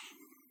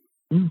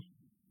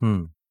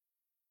 Well,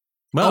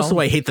 also,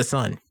 I hate the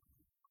sun.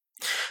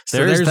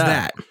 So there's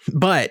that.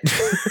 But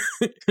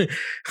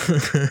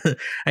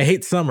I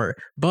hate summer.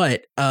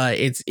 But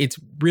it's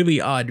really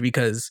odd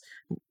because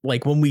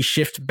when we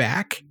shift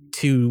back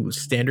to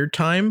standard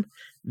time,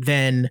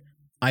 then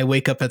I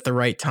wake up at the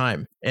right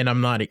time, and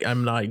I'm not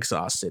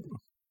exhausted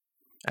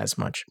as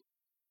much.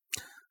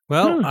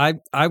 Well,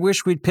 I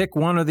wish we'd pick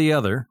one or the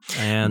other.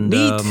 And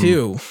me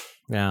too.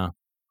 Yeah.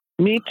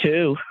 Me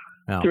too.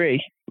 Yeah.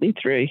 Me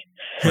three.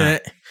 Yeah,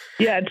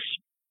 it's.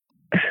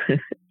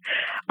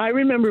 I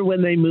remember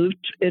when they moved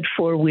it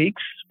 4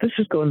 weeks. This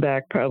is going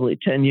back probably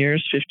 10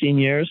 years, 15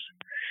 years.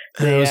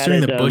 It was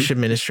during the Bush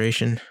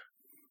administration,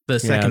 the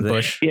second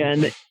Bush. Yeah,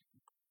 and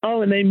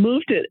they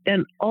moved it,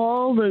 and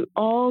all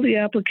the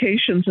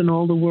applications in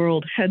all the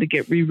world had to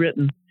get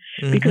rewritten.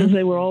 Because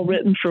they were all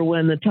written for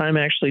when the time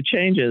actually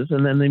changes,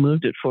 and then they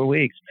moved it 4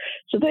 weeks.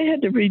 So they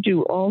had to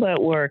redo all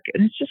that work,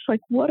 and it's just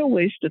what a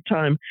waste of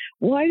time.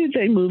 Why did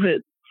they move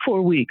it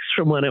 4 weeks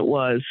from when it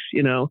was?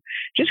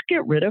 Just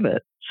get rid of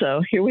it.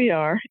 So here we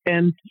are,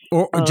 and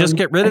or just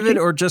get rid of it,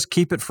 or just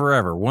keep it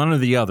forever. One or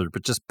the other,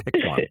 but just pick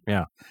one.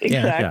 Yeah,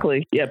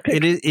 exactly. Yeah,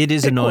 it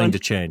is annoying to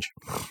change,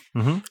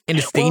 and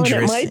it's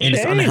dangerous, and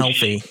it's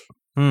unhealthy.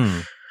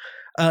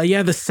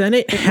 The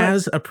Senate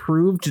has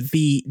approved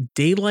the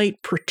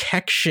Daylight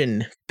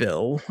Protection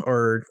Bill,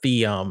 or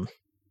the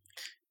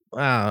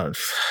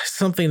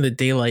something, the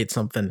daylight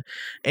something,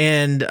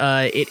 and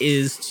it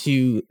is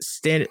to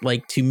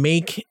to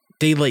make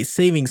daylight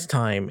savings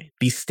time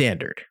the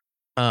standard,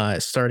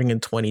 starting in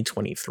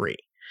 2023.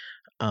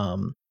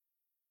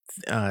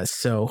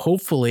 So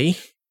hopefully,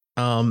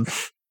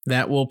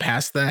 that will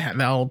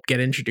that'll get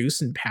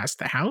introduced and pass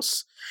the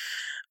House.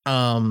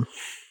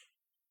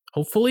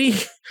 Hopefully,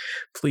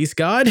 please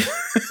God.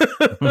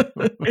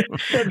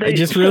 I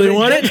just really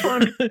want it.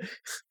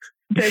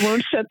 They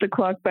won't set the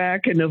clock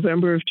back in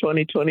November of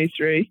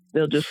 2023.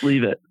 They'll just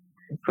leave it.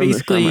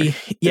 Basically,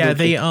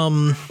 they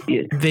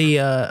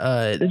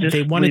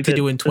wanted to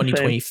do in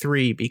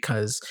 2023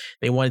 because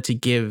they wanted to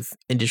give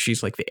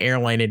industries like the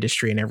airline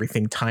industry and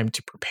everything time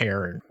to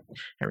prepare and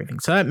everything.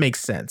 So that makes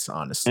sense,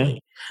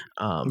 honestly.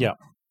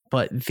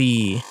 But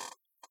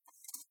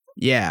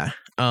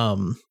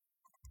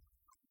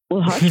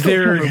well, hospitals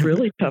have a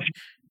really tough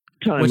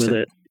time with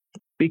it.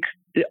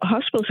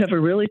 Hospitals have a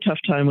really tough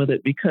time with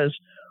it because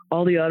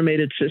all the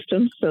automated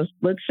systems. So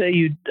let's say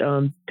you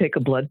take a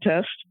blood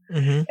test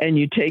and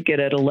you take it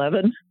at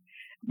 11,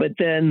 but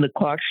then the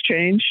clocks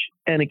change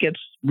and it gets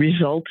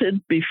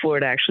resulted before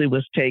it actually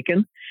was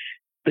taken.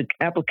 the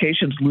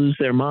applications lose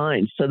their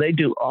minds. So they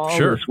do all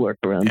this work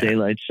around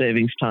daylight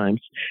savings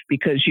times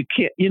because you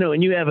can't,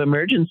 and you have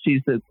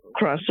emergencies that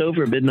cross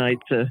over midnight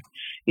to,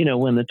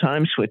 when the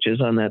time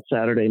switches on that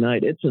Saturday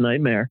night. It's a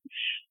nightmare.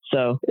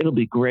 So it'll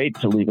be great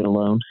to leave it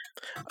alone.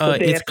 But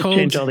they have to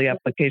change all the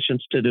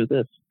applications to do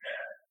this.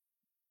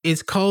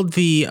 It's called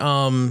the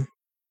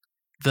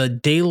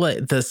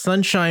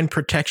Sunshine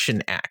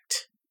Protection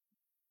Act.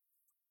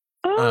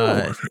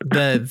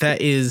 That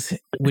is,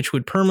 which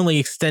would permanently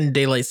extend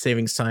daylight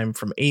savings time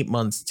from 8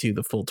 months to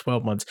the full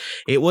 12 months.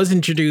 It was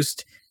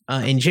introduced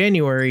in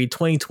January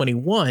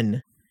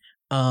 2021,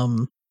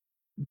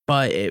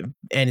 but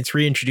it's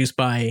reintroduced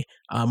by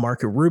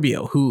Marco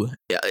Rubio, who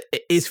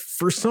is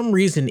for some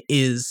reason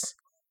is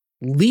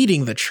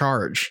leading the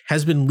charge.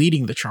 Has been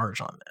leading the charge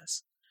on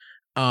this.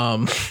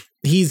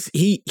 He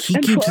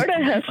and keeps,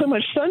 Florida has so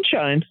much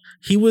sunshine.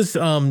 He was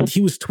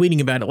tweeting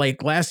about it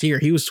like last year.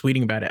 He was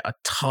tweeting about it a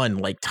ton,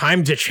 like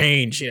time to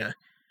change. Yeah.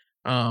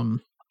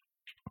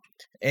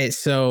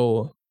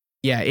 So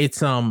yeah,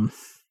 it's I'm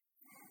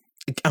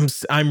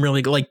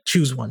really like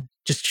choose one.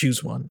 Just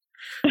choose one.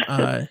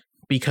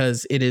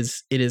 Because it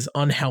is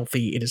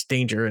unhealthy. It is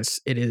dangerous.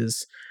 It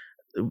is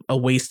a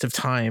waste of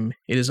time.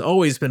 It has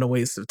always been a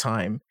waste of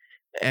time,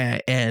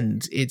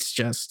 and it's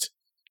just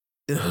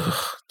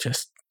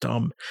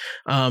dumb.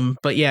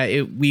 But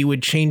yeah, we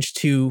would change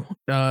to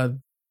the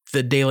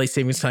daylight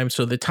savings time.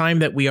 So the time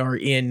that we are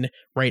in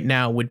right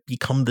now would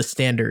become the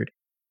standard.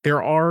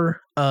 There are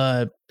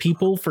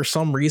people for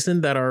some reason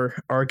that are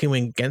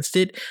arguing against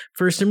it.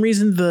 For some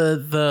reason,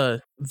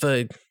 the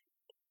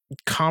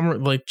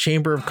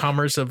Chamber of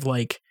Commerce of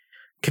like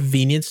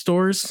convenience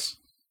stores,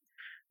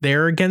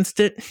 they're against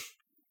it.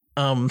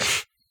 I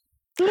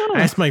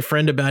asked my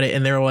friend about it,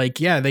 and they're like,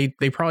 yeah, they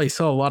probably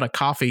sell a lot of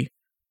coffee.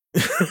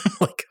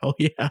 Like, oh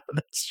yeah,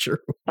 that's true.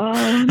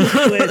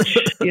 Switch.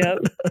 Yep.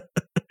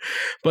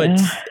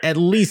 But at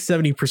least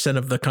 70%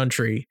 of the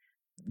country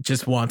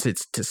just wants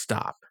it to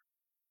stop.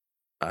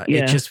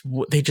 They just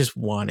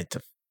want it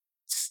to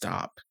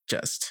stop.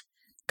 Just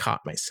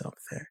caught myself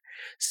there.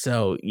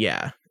 So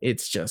yeah,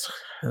 it's just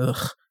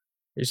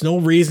there's no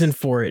reason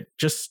for it.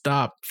 Just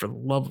stop, for the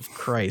love of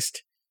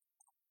Christ.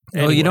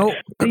 Anyway. Well,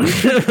 they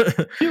used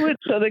to do it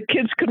so the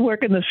kids could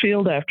work in the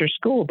field after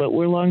school, but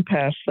we're long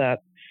past that.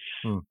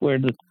 Where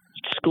the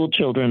school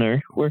children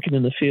are working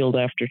in the field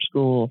after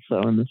school.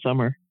 So in the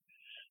summer,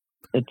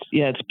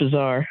 it's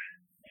bizarre.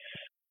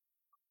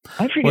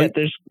 I forget.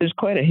 There's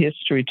quite a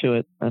history to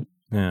it.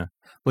 Yeah.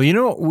 Well,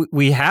 what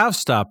we have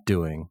stopped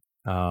doing.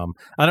 I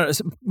don't.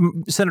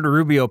 Senator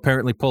Rubio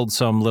apparently pulled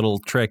some little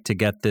trick to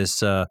get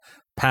this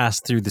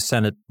passed through the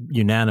Senate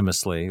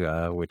unanimously,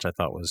 which I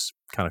thought was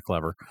kind of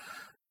clever.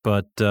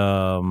 But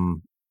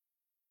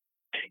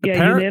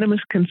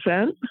unanimous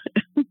consent.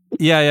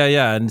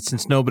 Yeah. And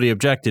since nobody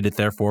objected, it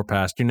therefore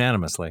passed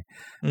unanimously.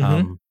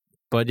 Mm-hmm.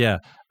 But yeah,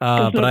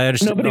 but I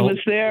understand nobody was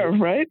there,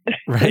 right?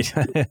 Right.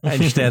 I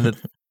understand that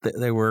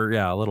they were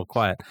a little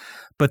quiet.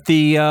 But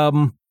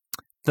the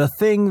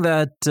thing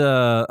that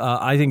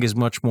I think is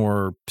much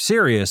more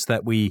serious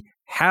that we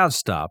have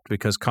stopped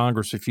because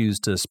Congress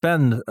refused to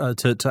spend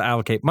to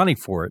allocate money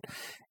for it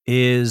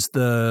is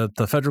the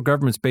federal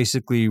government's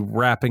basically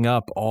wrapping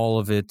up all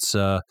of its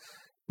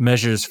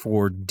measures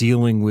for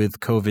dealing with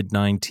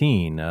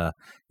COVID-19.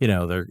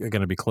 They're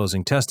going to be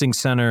closing testing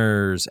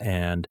centers,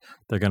 and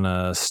they're going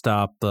to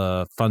stop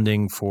the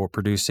funding for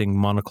producing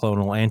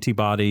monoclonal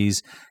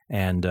antibodies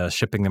and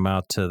shipping them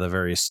out to the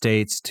various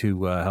states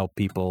to help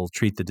people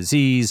treat the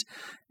disease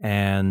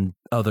and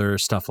other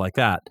stuff like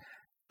that.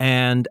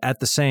 And at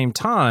the same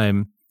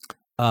time,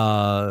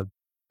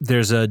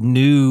 there's a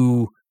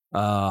new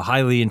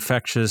highly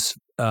infectious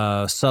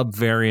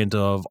subvariant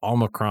of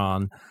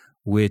Omicron,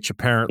 which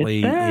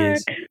apparently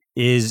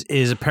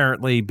is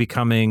apparently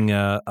becoming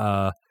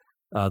the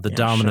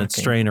dominant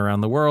strain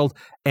around the world.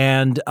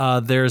 And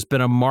there's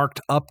been a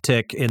marked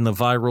uptick in the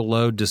viral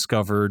load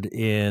discovered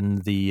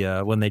in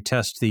the when they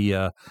test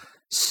the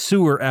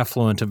sewer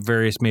effluent of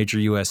various major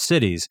U.S.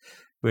 cities,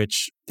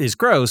 which is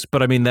gross.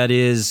 But I mean, that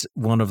is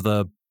one of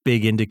the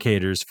big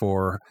indicators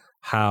for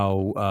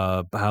how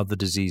the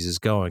disease is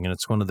going, and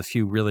it's one of the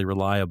few really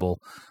reliable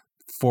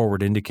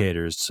forward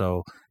indicators.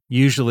 So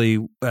usually,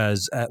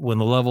 when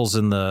the levels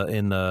in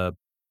the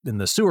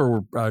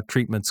sewer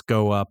treatments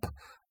go up,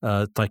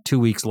 like 2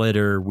 weeks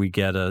later, we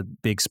get a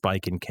big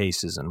spike in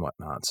cases and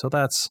whatnot. So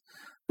that's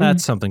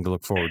something to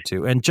look forward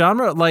to. And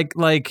genre,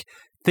 like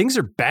things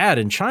are bad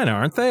in China,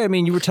 aren't they? I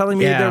mean, you were telling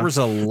me there was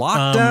a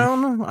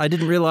lockdown. I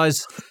didn't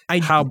realize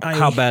how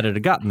bad it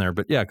had gotten there.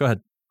 But yeah, go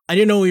ahead. I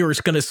didn't know we were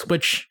going to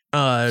switch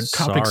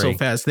topics so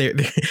fast.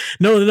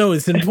 No,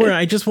 it's important.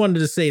 I just wanted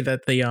to say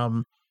that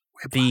the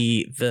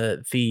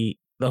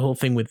whole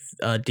thing with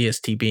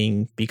DST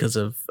being because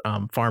of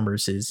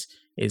farmers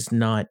is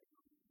not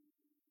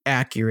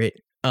accurate.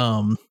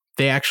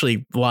 They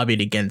actually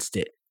lobbied against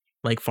it,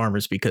 like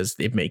farmers, because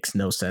it makes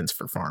no sense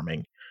for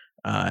farming.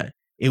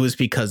 It was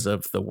because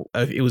of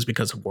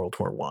World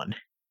War I,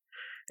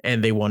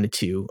 and they wanted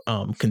to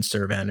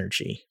conserve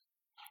energy.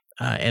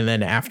 And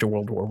then after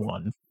World War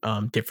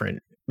I,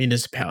 different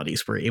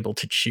municipalities were able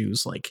to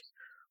choose like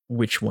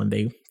which one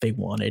they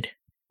wanted.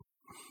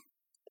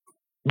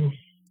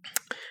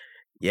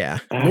 Yeah,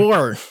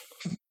 war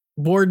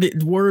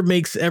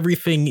makes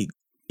everything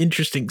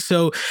interesting.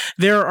 So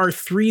there are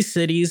 3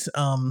 cities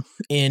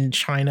in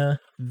China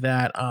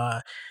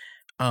that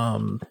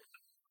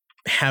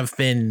have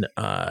been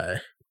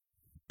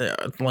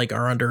like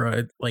are under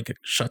a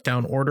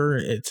shutdown order.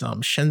 It's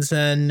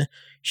Shenzhen,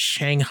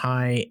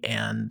 Shanghai,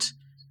 and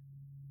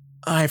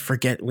I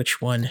forget which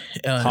one.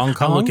 Hong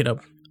Kong? I'll look it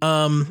up.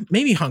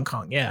 Maybe Hong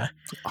Kong. Yeah,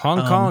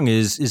 Hong Kong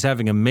is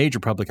having a major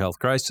public health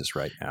crisis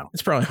right now.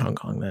 it's probably Hong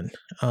Kong then.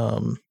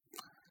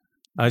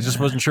 I just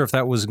wasn't sure if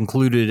that was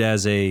included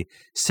as a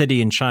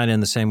city in China in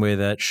the same way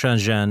that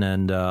Shenzhen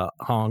and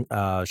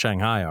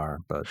Shanghai are.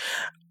 But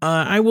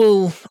I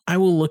will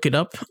look it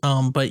up.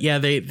 But yeah,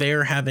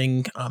 they're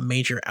having a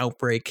major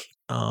outbreak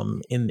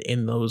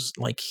in those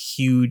like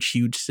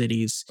huge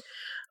cities,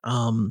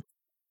 and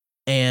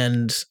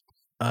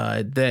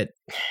that.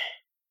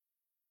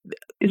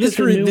 I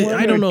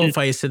don't know if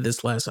I said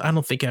this last. I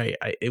don't think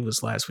it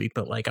was last week,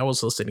 but like I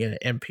was listening to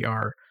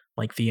NPR,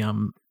 like the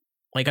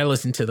like I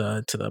listened to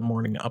the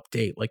morning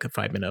update, like a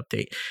 5-minute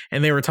update,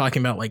 and they were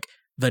talking about like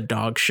the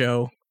dog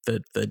show,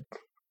 the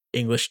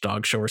English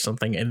dog show or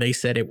something, and they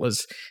said it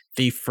was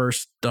the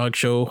first dog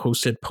show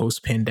hosted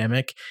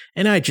post-pandemic,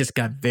 and I just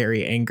got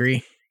very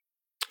angry.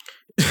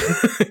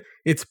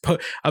 It's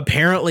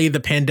apparently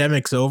the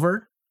pandemic's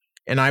over.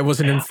 And I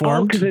wasn't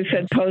informed. Because they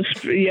said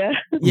post, yeah,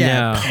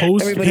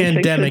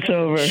 post-pandemic.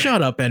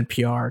 Shut up,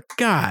 NPR.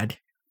 God,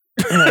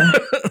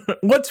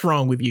 what's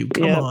wrong with you?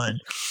 Come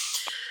on.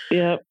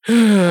 Yep.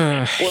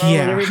 Well,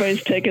 and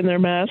everybody's taking their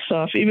masks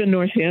off. Even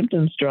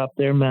Northampton's dropped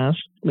their mask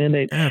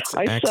mandate. That's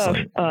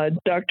excellent. Saw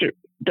Dr.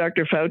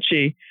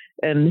 Fauci,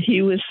 and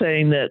he was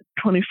saying that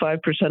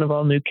 25% of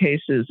all new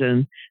cases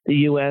in the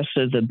U.S.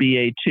 are the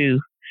BA2,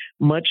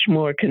 much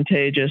more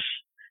contagious.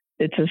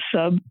 It's a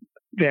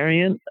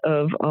sub-variant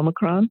of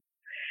Omicron,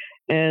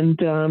 and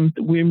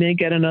we may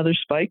get another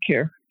spike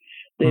here.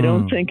 They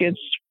don't think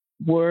it's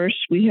worse.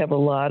 We have a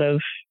lot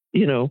of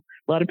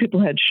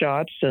people had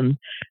shots, and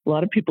a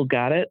lot of people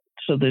got it.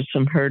 So there's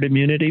some herd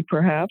immunity,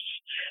 perhaps,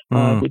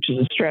 which is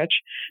a stretch.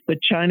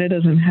 But China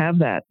doesn't have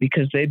that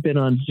because they've been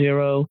on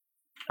zero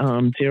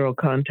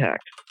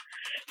contact.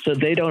 So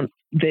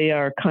they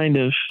are kind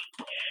of,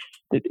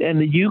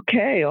 and the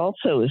UK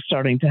also is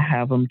starting to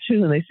have them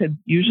too. And they said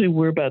usually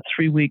we're about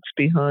 3 weeks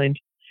behind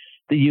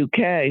the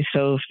UK.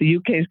 So if the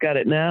UK's got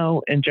it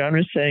now, and John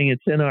is saying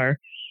it's in our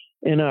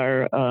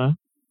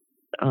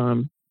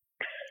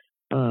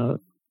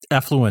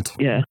effluent.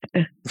 Yeah.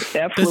 Effluent.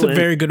 That's a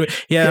very good way.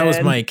 Yeah, that was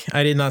Mike.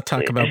 I did not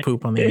talk about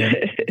poop on the air.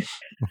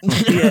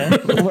 Yeah.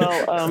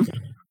 Well,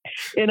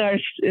 in our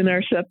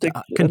septic.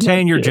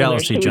 Contain your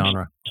jealousy,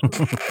 genre.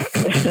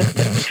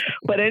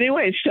 But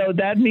anyway, so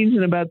that means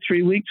in about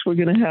 3 weeks we're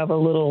going to have a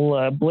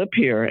little blip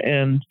here,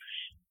 and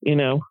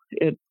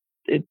it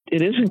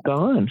isn't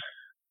gone.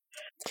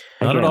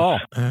 Not at all.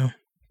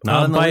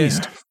 Not in the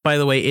least. By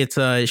the way, it's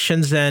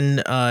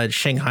Shenzhen,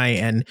 Shanghai,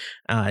 and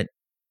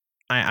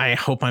I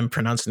hope I'm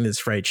pronouncing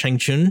this right,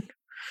 Chengchun.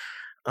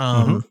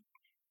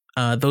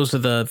 Those are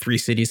the 3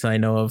 cities I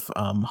know of.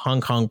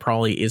 Hong Kong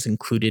probably is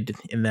included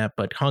in that,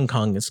 but Hong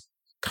Kong is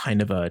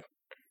kind of a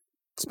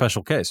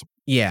special case.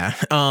 Yeah.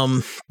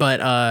 But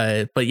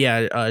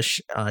yeah,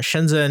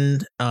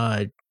 Shenzhen,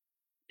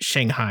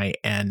 Shanghai,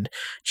 and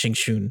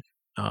Chengchun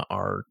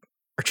are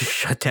just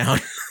shut down.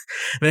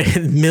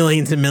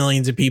 Millions and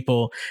millions of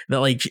people. That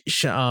like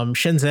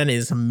Shenzhen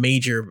is a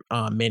major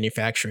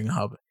manufacturing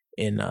hub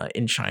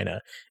in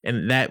China,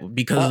 and that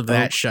because of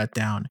that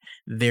shutdown,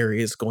 there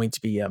is going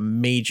to be a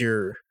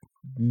major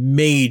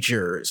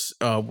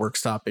work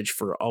stoppage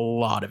for a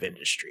lot of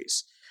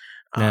industries.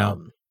 Yeah.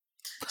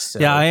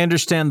 Yeah, I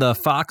understand the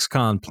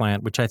Foxconn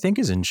plant, which I think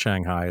is in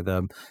Shanghai,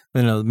 the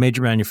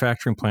major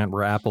manufacturing plant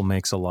where Apple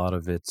makes a lot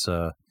of its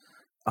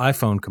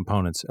iPhone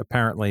components.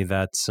 Apparently,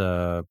 that's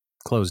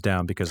closed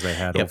down because they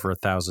had over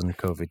 1,000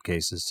 COVID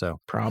cases. So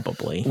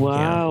probably.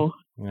 Wow.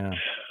 Yeah.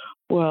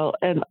 Well,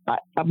 and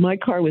my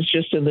car was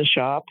just in the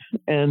shop,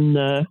 and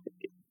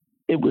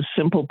it was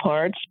simple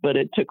parts, but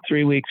it took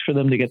 3 weeks for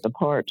them to get the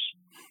parts.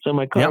 So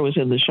my car was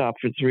in the shop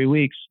for 3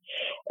 weeks,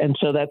 and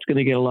so that's going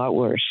to get a lot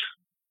worse.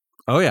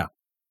 Oh yeah.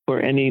 For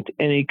any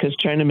because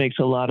China makes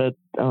a lot of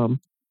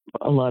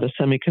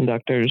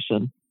semiconductors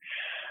and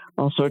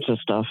all sorts of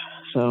stuff.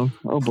 So,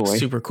 oh boy,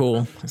 super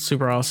cool,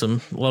 super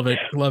awesome, love it,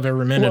 love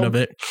every minute of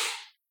it.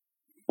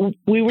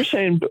 We were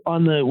saying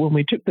when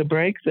we took the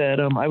break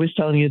that I was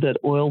telling you that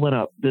oil went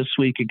up this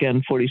week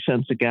again, 40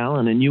 cents a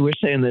gallon, and you were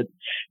saying that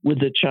with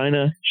the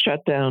China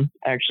shutdown,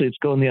 actually it's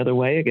going the other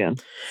way again.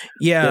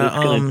 Yeah, it's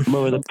going to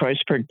lower the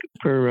price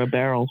per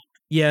barrel.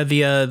 Yeah,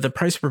 the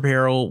price per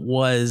barrel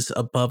was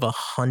above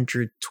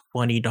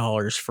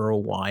 $120 for a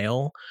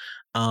while,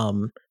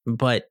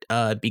 but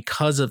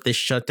because of this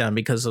shutdown,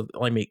 because of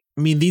I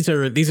mean these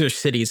are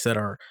cities that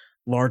are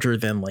larger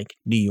than like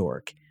New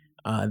York.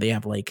 They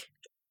have like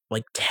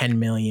 10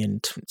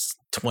 million,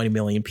 20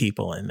 million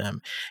people in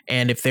them.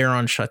 And if they're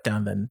on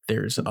shutdown, then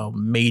there's a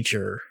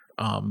major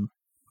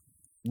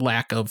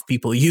lack of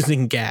people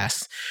using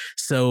gas.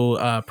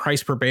 So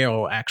price per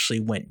barrel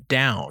actually went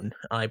down.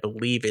 I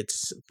believe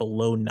it's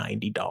below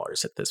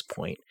 $90 at this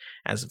point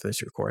as of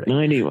this recording.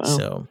 90, wow.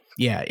 So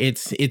yeah,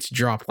 it's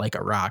dropped like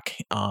a rock.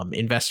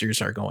 Investors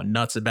are going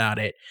nuts about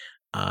it.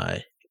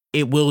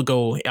 It will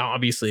go,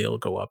 obviously it'll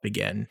go up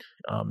again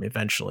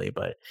eventually,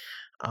 but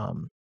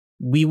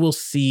we will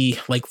see,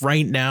 like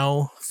right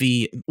now,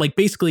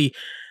 basically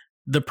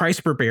the price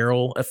per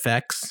barrel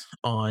effects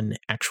on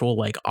actual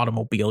like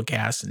automobile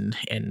gas and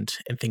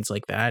things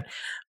like that,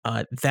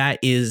 that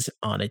is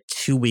on a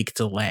 2-week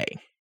delay.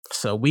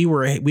 So we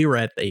were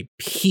at a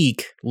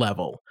peak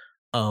level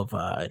of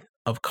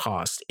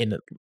cost in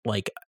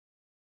like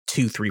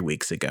 2-3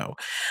 weeks ago.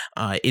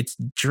 It's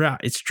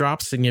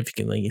dropped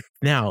significantly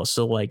now.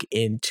 So like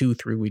in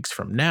 2-3 weeks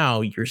from now,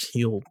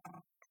 you'll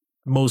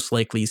most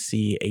likely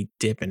see a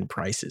dip in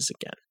prices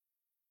again.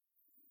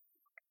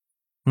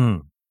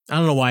 I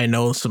don't know why I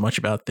know so much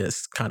about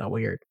this. Kind of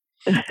weird.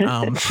 Yeah,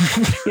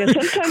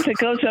 sometimes it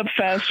goes up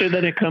faster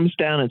than it comes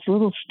down. It's a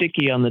little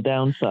sticky on the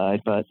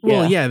downside, but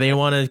they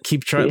want to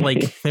keep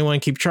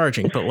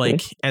charging, but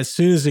like as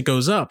soon as it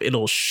goes up,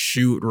 it'll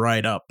shoot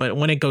right up. But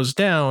when it goes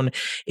down,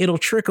 it'll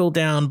trickle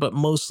down, but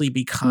mostly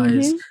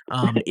because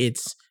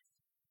it's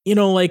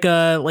like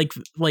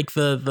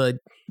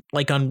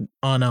on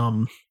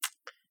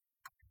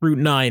Route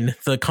 9,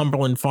 the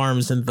Cumberland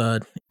Farms and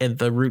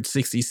the Route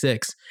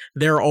 66,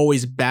 they're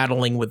always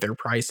battling with their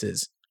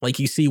prices. Like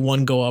you see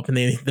one go up and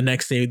the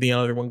next day the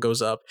other one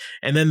goes up.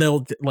 And then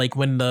they'll like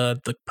when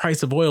the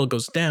price of oil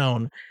goes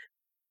down,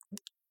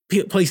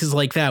 places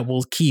like that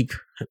will keep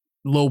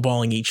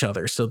lowballing each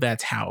other. So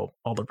that's how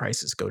all the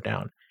prices go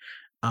down.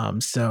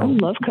 So I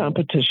love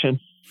competition.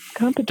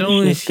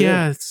 Competition is good.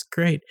 Yeah, it's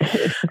great.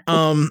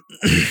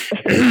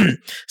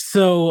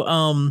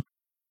 So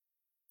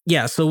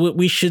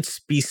we should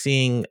be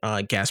seeing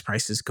gas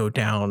prices go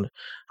down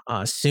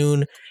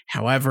soon.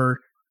 However,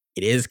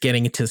 it is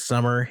getting into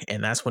summer,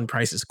 and that's when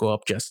prices go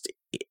up just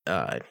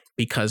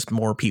because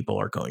more people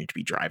are going to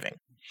be driving.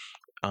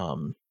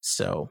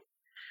 So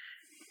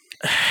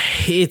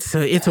it's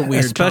a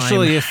weird time.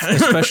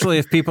 Especially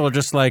if people are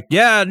just like,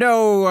 yeah,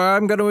 no,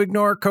 I'm going to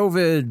ignore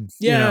COVID.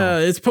 Yeah,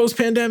 it's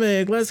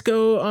post-pandemic. Let's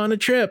go on a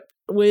trip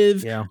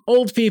with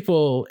old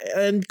people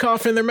and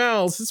cough in their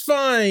mouths. It's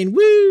fine.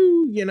 Woo!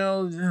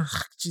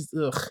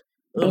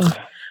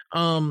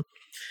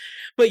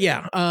 But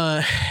yeah,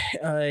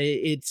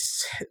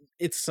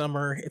 it's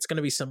summer. It's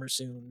gonna be summer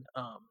soon.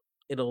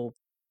 It'll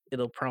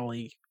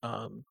probably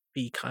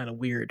be kind of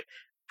weird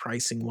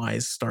pricing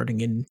wise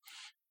starting in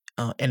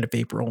end of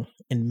April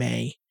and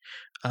May.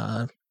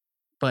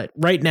 But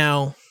right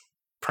now,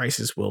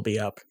 prices will be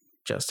up.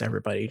 Just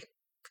everybody,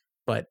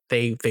 but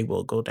they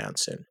will go down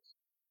soon.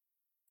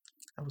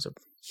 That was a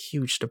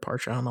huge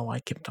departure. I don't know why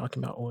I kept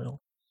talking about oil.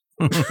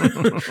 Well,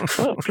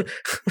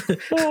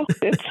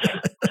 it's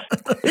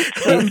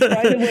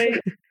by the way,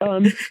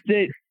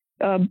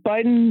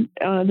 Biden,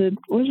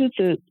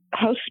 the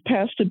House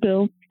passed a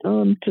bill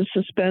to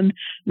suspend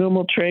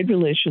normal trade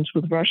relations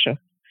with Russia.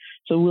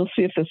 So we'll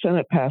see if the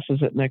Senate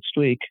passes it next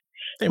week,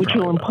 which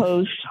will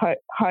impose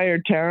higher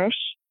tariffs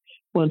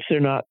once they're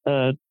not,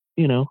 what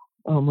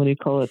do you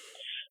call it,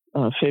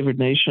 favored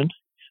nation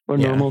or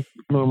normal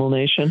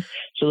nation.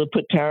 So they'll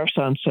put tariffs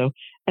on. So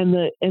and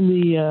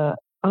the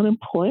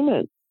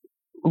unemployment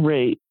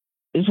rate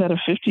is at a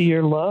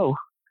 50-year low,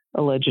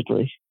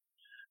 allegedly.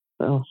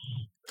 So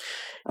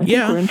I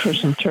think we're in for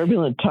some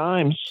turbulent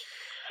times.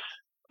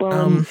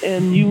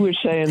 And you were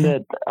saying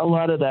that a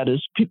lot of that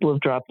is people have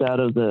dropped out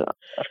of the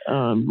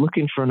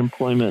looking for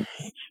employment.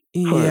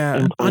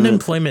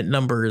 Unemployment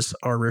numbers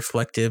are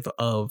reflective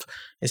of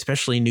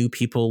especially new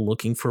people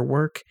looking for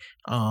work.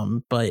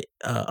 But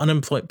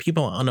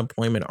people on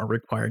unemployment are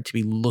required to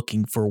be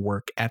looking for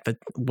work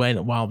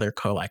while they're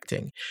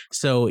collecting.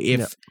 So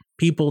if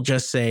people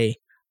just say,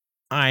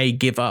 "I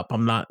give up.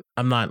 I'm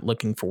not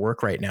looking for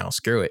work right now.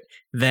 Screw it,"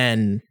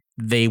 then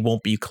they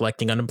won't be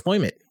collecting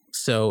unemployment.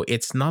 So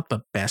it's not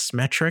the best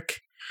metric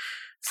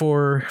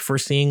for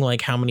seeing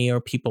like how many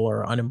people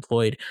are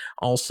unemployed.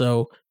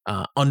 Also,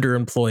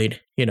 underemployed.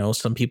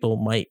 Some people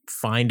might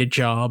find a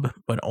job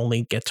but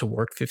only get to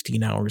work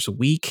 15 hours a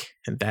week,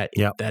 and that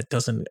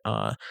doesn't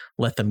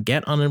let them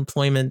get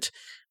unemployment.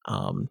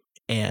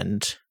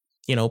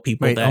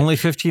 People that only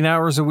 15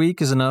 hours a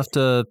week is enough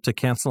to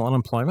cancel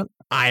unemployment.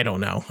 I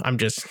don't know. I'm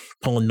just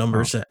pulling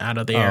numbers out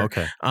of the air.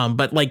 Okay.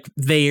 But like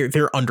they're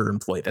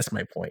underemployed. That's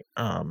my point.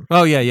 No,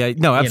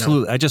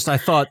 absolutely. I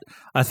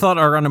thought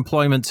our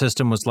unemployment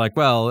system was like,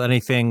 well,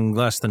 anything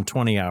less than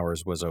 20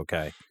 hours was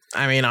okay.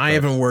 I mean, I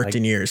haven't worked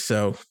in years,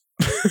 so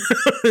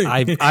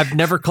I've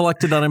never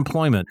collected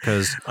unemployment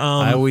because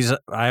I always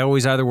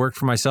either worked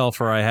for myself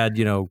or I had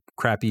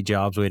crappy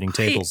jobs waiting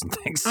tables and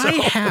things. So, I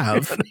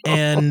have,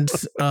 and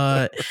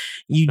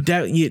you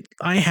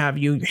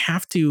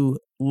have to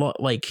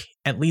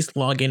at least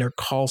log in or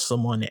call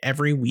someone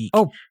every week.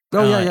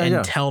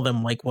 And tell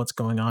them like what's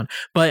going on.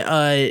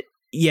 But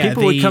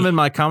people would come in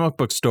my comic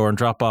book store and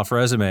drop off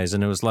resumes,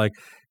 and it was like,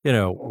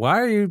 why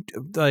are you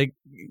like,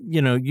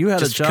 you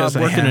had a job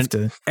working in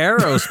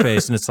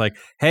aerospace, and it's like,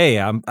 hey,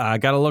 I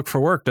got to look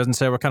for work. Doesn't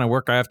say what kind of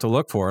work I have to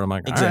look for. And I'm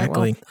like,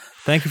 exactly. Right, well,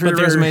 thank you for your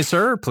resume,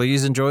 sir.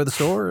 Please enjoy the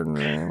store and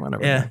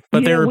whatever. Yeah,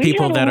 but there are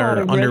people that are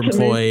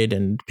underemployed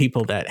and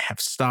people that have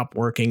stopped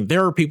working.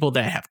 There are people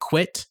that have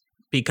quit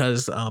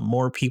because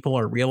more people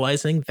are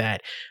realizing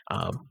that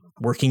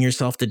working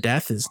yourself to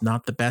death is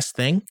not the best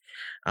thing.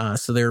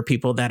 So there are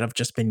people that have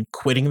just been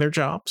quitting their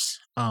jobs.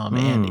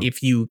 And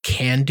if you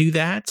can do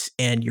that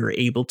and you're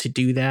able to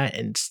do that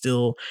and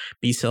still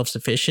be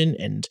self-sufficient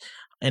and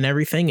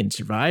everything and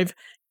survive,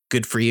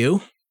 good for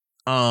you.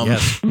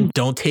 Yes.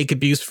 Don't take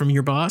abuse from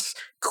your boss.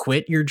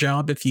 Quit your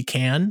job if you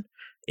can.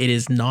 It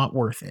is not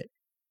worth it.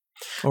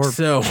 Or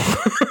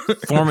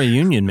form a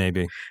union,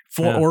 maybe.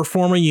 Or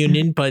form a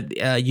union, but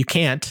you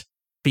can't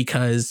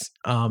because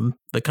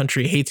the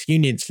country hates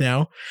unions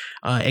now.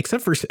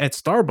 Except for at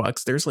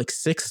Starbucks, there's like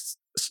 6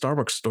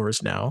 Starbucks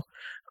stores now.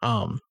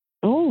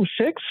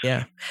 6?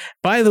 Yeah.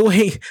 By the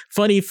way,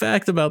 funny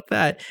fact about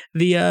that: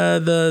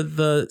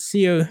 the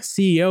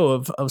CEO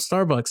of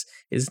Starbucks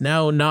is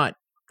now not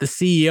the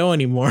CEO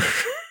anymore.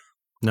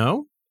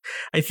 No,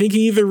 I think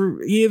he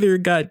either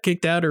got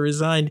kicked out or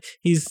resigned.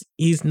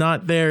 He's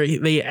not there.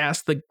 They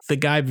asked the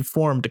guy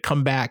before him to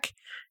come back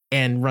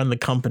and run the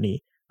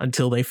company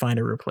until they find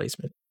a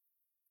replacement.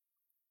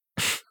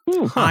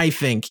 I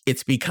think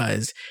it's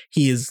because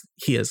he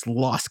has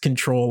lost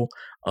control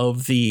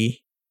of the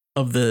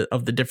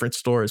different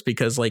stores,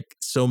 because like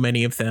so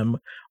many of them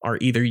are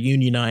either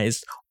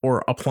unionized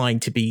or applying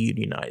to be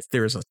unionized.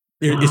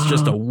 It's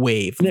just a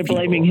wave. They're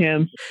blaming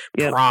him.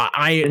 Yep.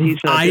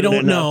 I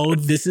don't know.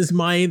 This is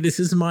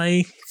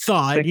my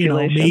thought,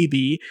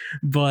 maybe,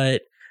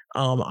 but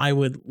I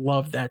would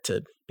love that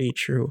to be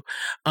true.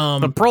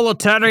 The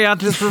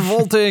proletariat is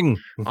revolting.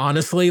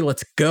 Honestly,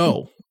 let's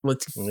go.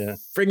 Let's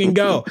friggin'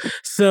 go.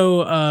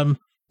 So,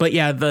 but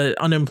yeah, the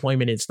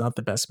unemployment is not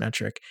the best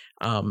metric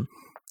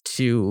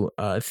to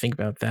think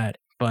about that.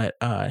 But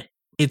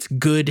it's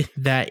good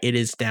that it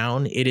is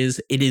down. It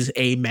is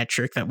a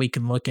metric that we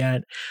can look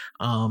at.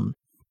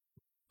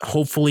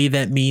 Hopefully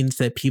that means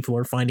that people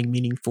are finding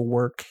meaningful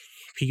work.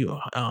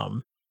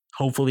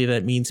 Hopefully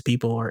that means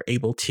people are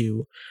able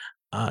to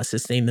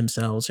sustain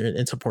themselves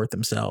and support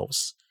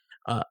themselves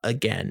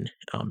again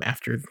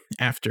after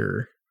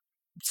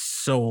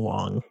so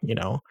long,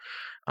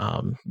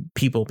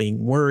 people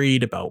being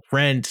worried about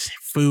rent,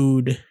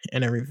 food,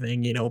 and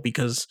everything,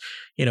 because,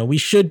 we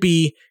should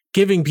be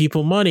giving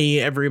people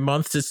money every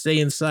month to stay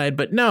inside,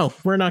 but no,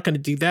 we're not going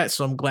to do that.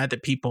 So I'm glad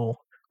that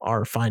people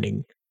are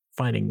finding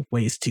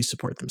ways to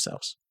support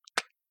themselves.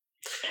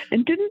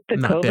 And didn't the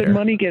COVID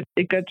money get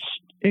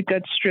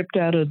stripped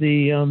out of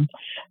the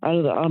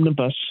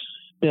omnibus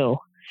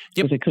bill?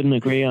 Yep. Because they couldn't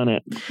agree on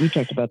it. We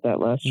talked about that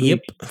last week.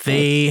 Yep.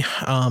 They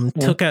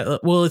took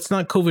out, well, it's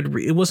not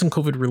COVID. It wasn't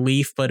COVID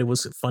relief, but it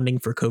was funding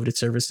for COVID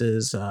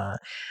services,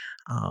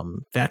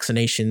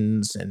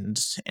 vaccinations,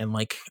 and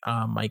like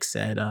Mike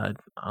said,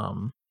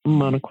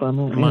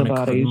 monoclonal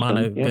antibodies.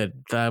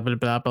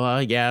 Blah, blah,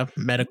 yeah,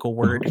 medical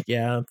word.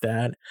 Yeah,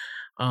 that.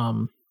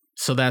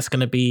 So that's going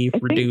to be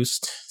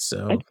reduced.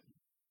 So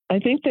I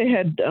think they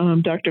had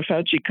Dr.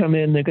 Fauci come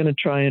in. They're going to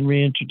try and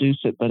reintroduce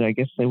it, but I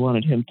guess they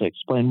wanted him to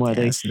explain why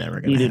they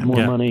needed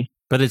more money.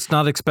 But it's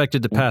not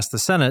expected to pass the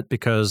Senate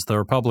because the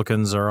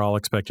Republicans are all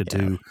expected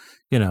to,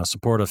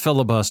 support a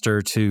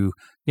filibuster to,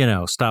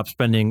 stop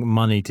spending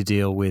money to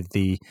deal with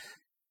the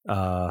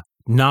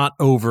not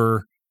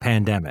over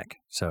pandemic.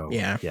 So,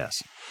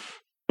 yes.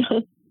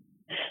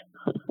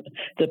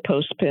 The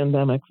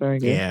post-pandemic, very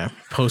good. Yeah,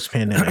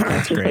 post-pandemic,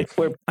 that's great. Like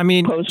we're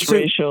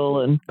post-racial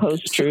and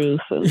post-truth.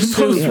 And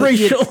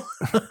post-racial.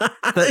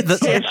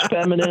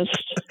 Post-feminist.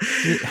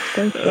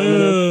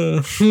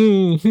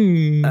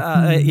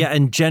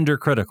 And gender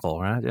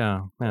critical, right?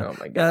 Yeah. Oh,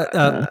 my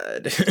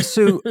God.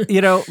 So,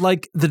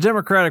 like the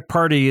Democratic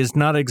Party is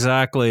not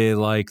exactly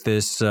like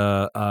this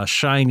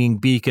shining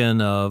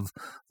beacon of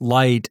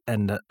light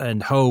and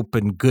hope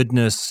and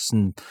goodness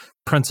and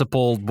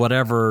principled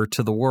whatever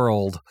to the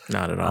world.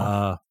 Not at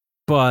all.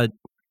 But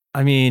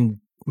I mean,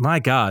 my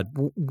God,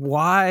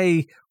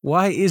 why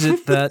is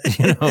it that,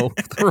 the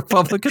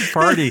Republican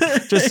Party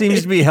just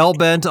seems to be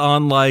hell-bent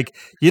on like,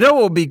 what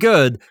will be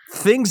good?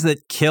 Things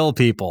that kill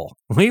people.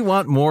 We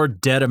want more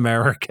dead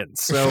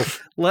Americans. So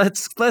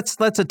let's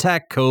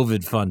attack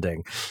COVID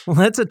funding.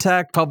 Let's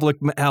attack public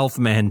health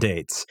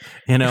mandates.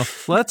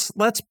 Let's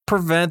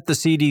prevent the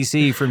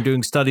CDC from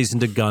doing studies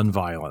into gun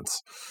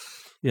violence.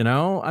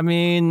 I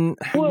mean,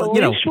 well,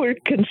 at least we're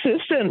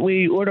consistent.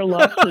 We order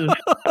lots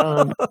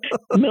of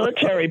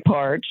military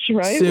parts,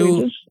 right?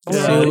 So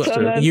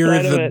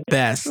you're the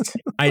best.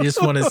 I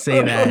just want to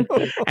say that.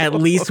 At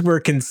least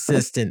we're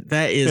consistent.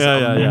 That is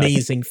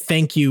amazing.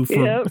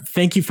 Yeah.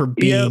 Thank you for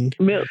being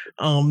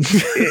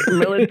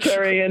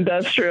military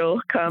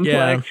industrial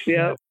complex.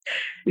 Yep.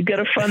 We got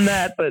to fund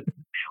that, but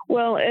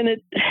Well, and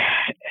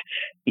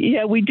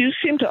we do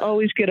seem to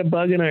always get a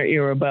bug in our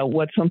ear about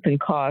what something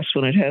costs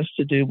when it has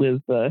to do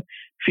with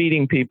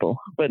feeding people,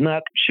 but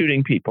not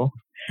shooting people.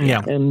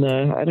 Yeah, and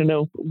I don't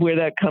know where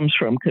that comes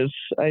from, because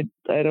I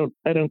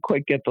don't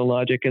quite get the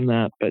logic in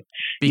that. But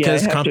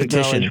because I have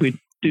competition. To we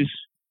do.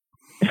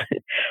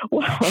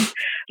 Well,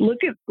 look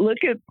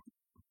at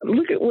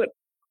what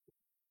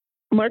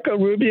Marco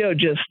Rubio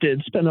just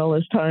did. Spend all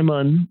his time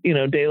on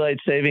daylight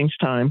savings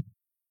time.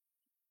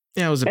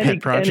 Yeah, it was a pet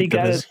project. And he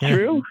got it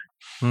through.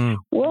 Hmm.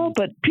 Well,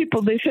 but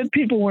they said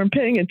people weren't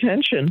paying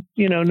attention.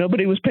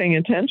 Nobody was paying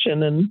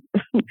attention, and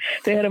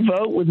they had a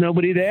vote with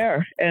nobody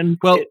there. And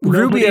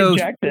nobody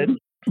objected.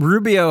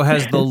 Rubio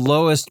has the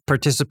lowest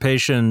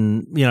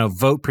participation,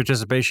 vote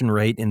participation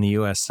rate in the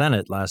U.S.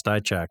 Senate. Last I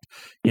checked,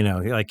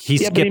 he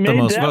skipped the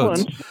most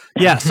votes.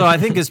 Yeah, so I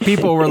think as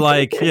people were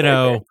like,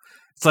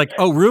 it's like,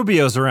 oh,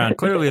 Rubio's around.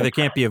 Clearly, there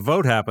can't be a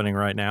vote happening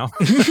right now.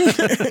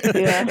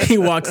 He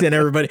walks in,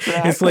 everybody.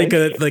 Exactly. It's like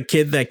the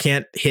kid that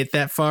can't hit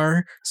that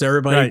far, so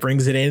everybody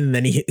brings it in, and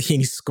then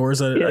he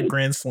scores a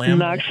grand slam.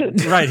 Knocks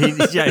it. Right.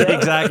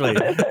 Exactly.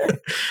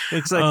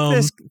 It's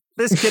like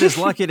this kid is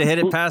lucky to hit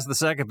it past the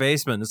second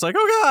baseman. It's like,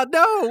 oh God,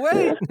 no,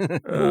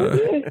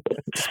 wait.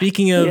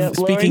 Speaking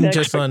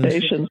just on the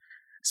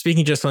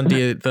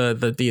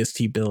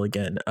DST bill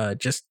again,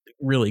 just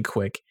really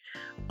quick,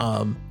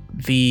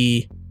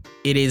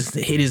 It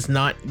is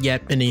not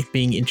yet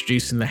being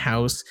introduced in the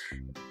House.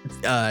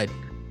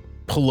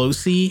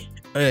 Pelosi,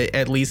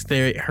 at least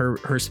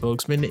her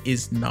spokesman,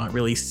 is not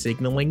really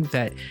signaling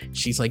that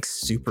she's like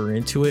super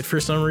into it for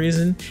some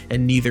reason,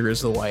 and neither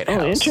is the White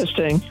House. Oh,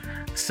 interesting.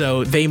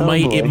 So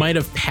it might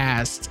have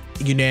passed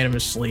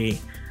unanimously,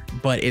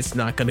 but it's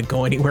not going to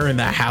go anywhere in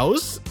the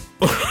House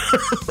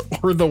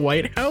or the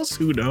White House.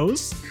 Who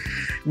knows?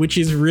 Which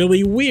is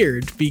really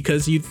weird,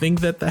 because you'd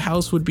think that the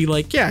House would be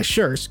like, yeah,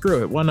 sure,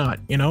 screw it, why not,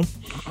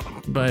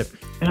 But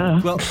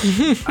well,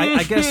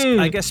 I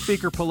guess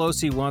Speaker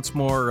Pelosi wants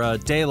more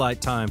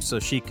daylight time so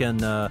she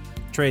can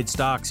trade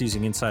stocks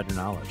using insider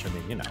knowledge. I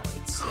mean,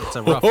 it's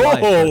a rough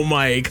life. Oh,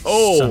 Mike!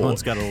 Oh,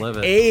 someone's got to live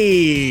it.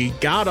 Hey,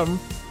 got him.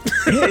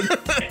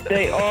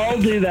 They all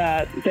do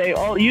that. They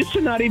all used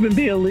to not even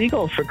be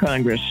illegal for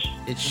Congress.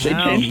 They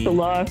changed the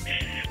law.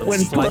 When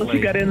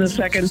Pelosi got in the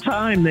second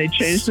time, they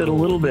changed it a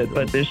little bit,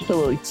 but there's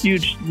still a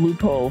huge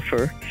loophole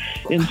for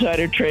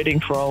insider trading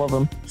for all of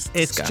them.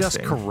 It's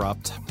just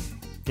corrupt,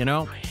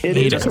 It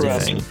is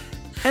corrupt.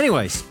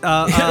 Anyways,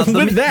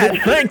 with that,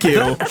 thank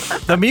you.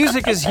 The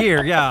music is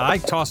here. Yeah, I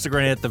tossed a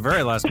grenade at the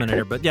very last minute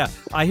here, but yeah,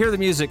 I hear the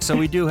music, so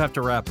we do have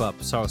to wrap up.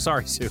 So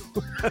sorry, Sue.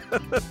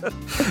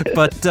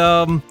 But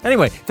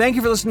anyway, thank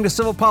you for listening to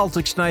Civil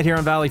Politics tonight here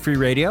on Valley Free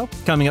Radio.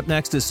 Coming up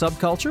next is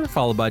Subculture,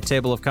 followed by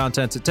Table of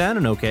Contents at 10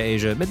 and OK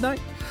Asia at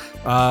midnight.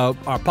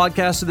 Our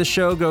podcast of the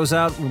show goes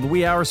out in the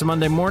wee hours of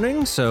Monday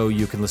morning, so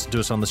you can listen to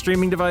us on the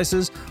streaming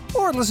devices,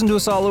 or listen to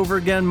us all over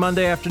again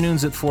Monday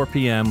afternoons at 4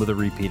 p.m. with a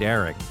repeat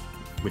airing,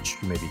 which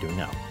you may be doing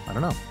now. I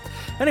don't know.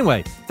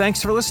 Anyway,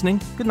 thanks for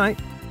listening. Good night.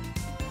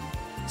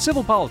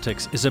 Civil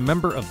Politics is a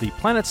member of the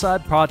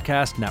Planetside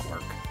Podcast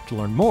Network. To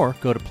learn more,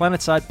 go to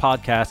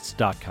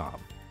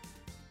planetsidepodcasts.com.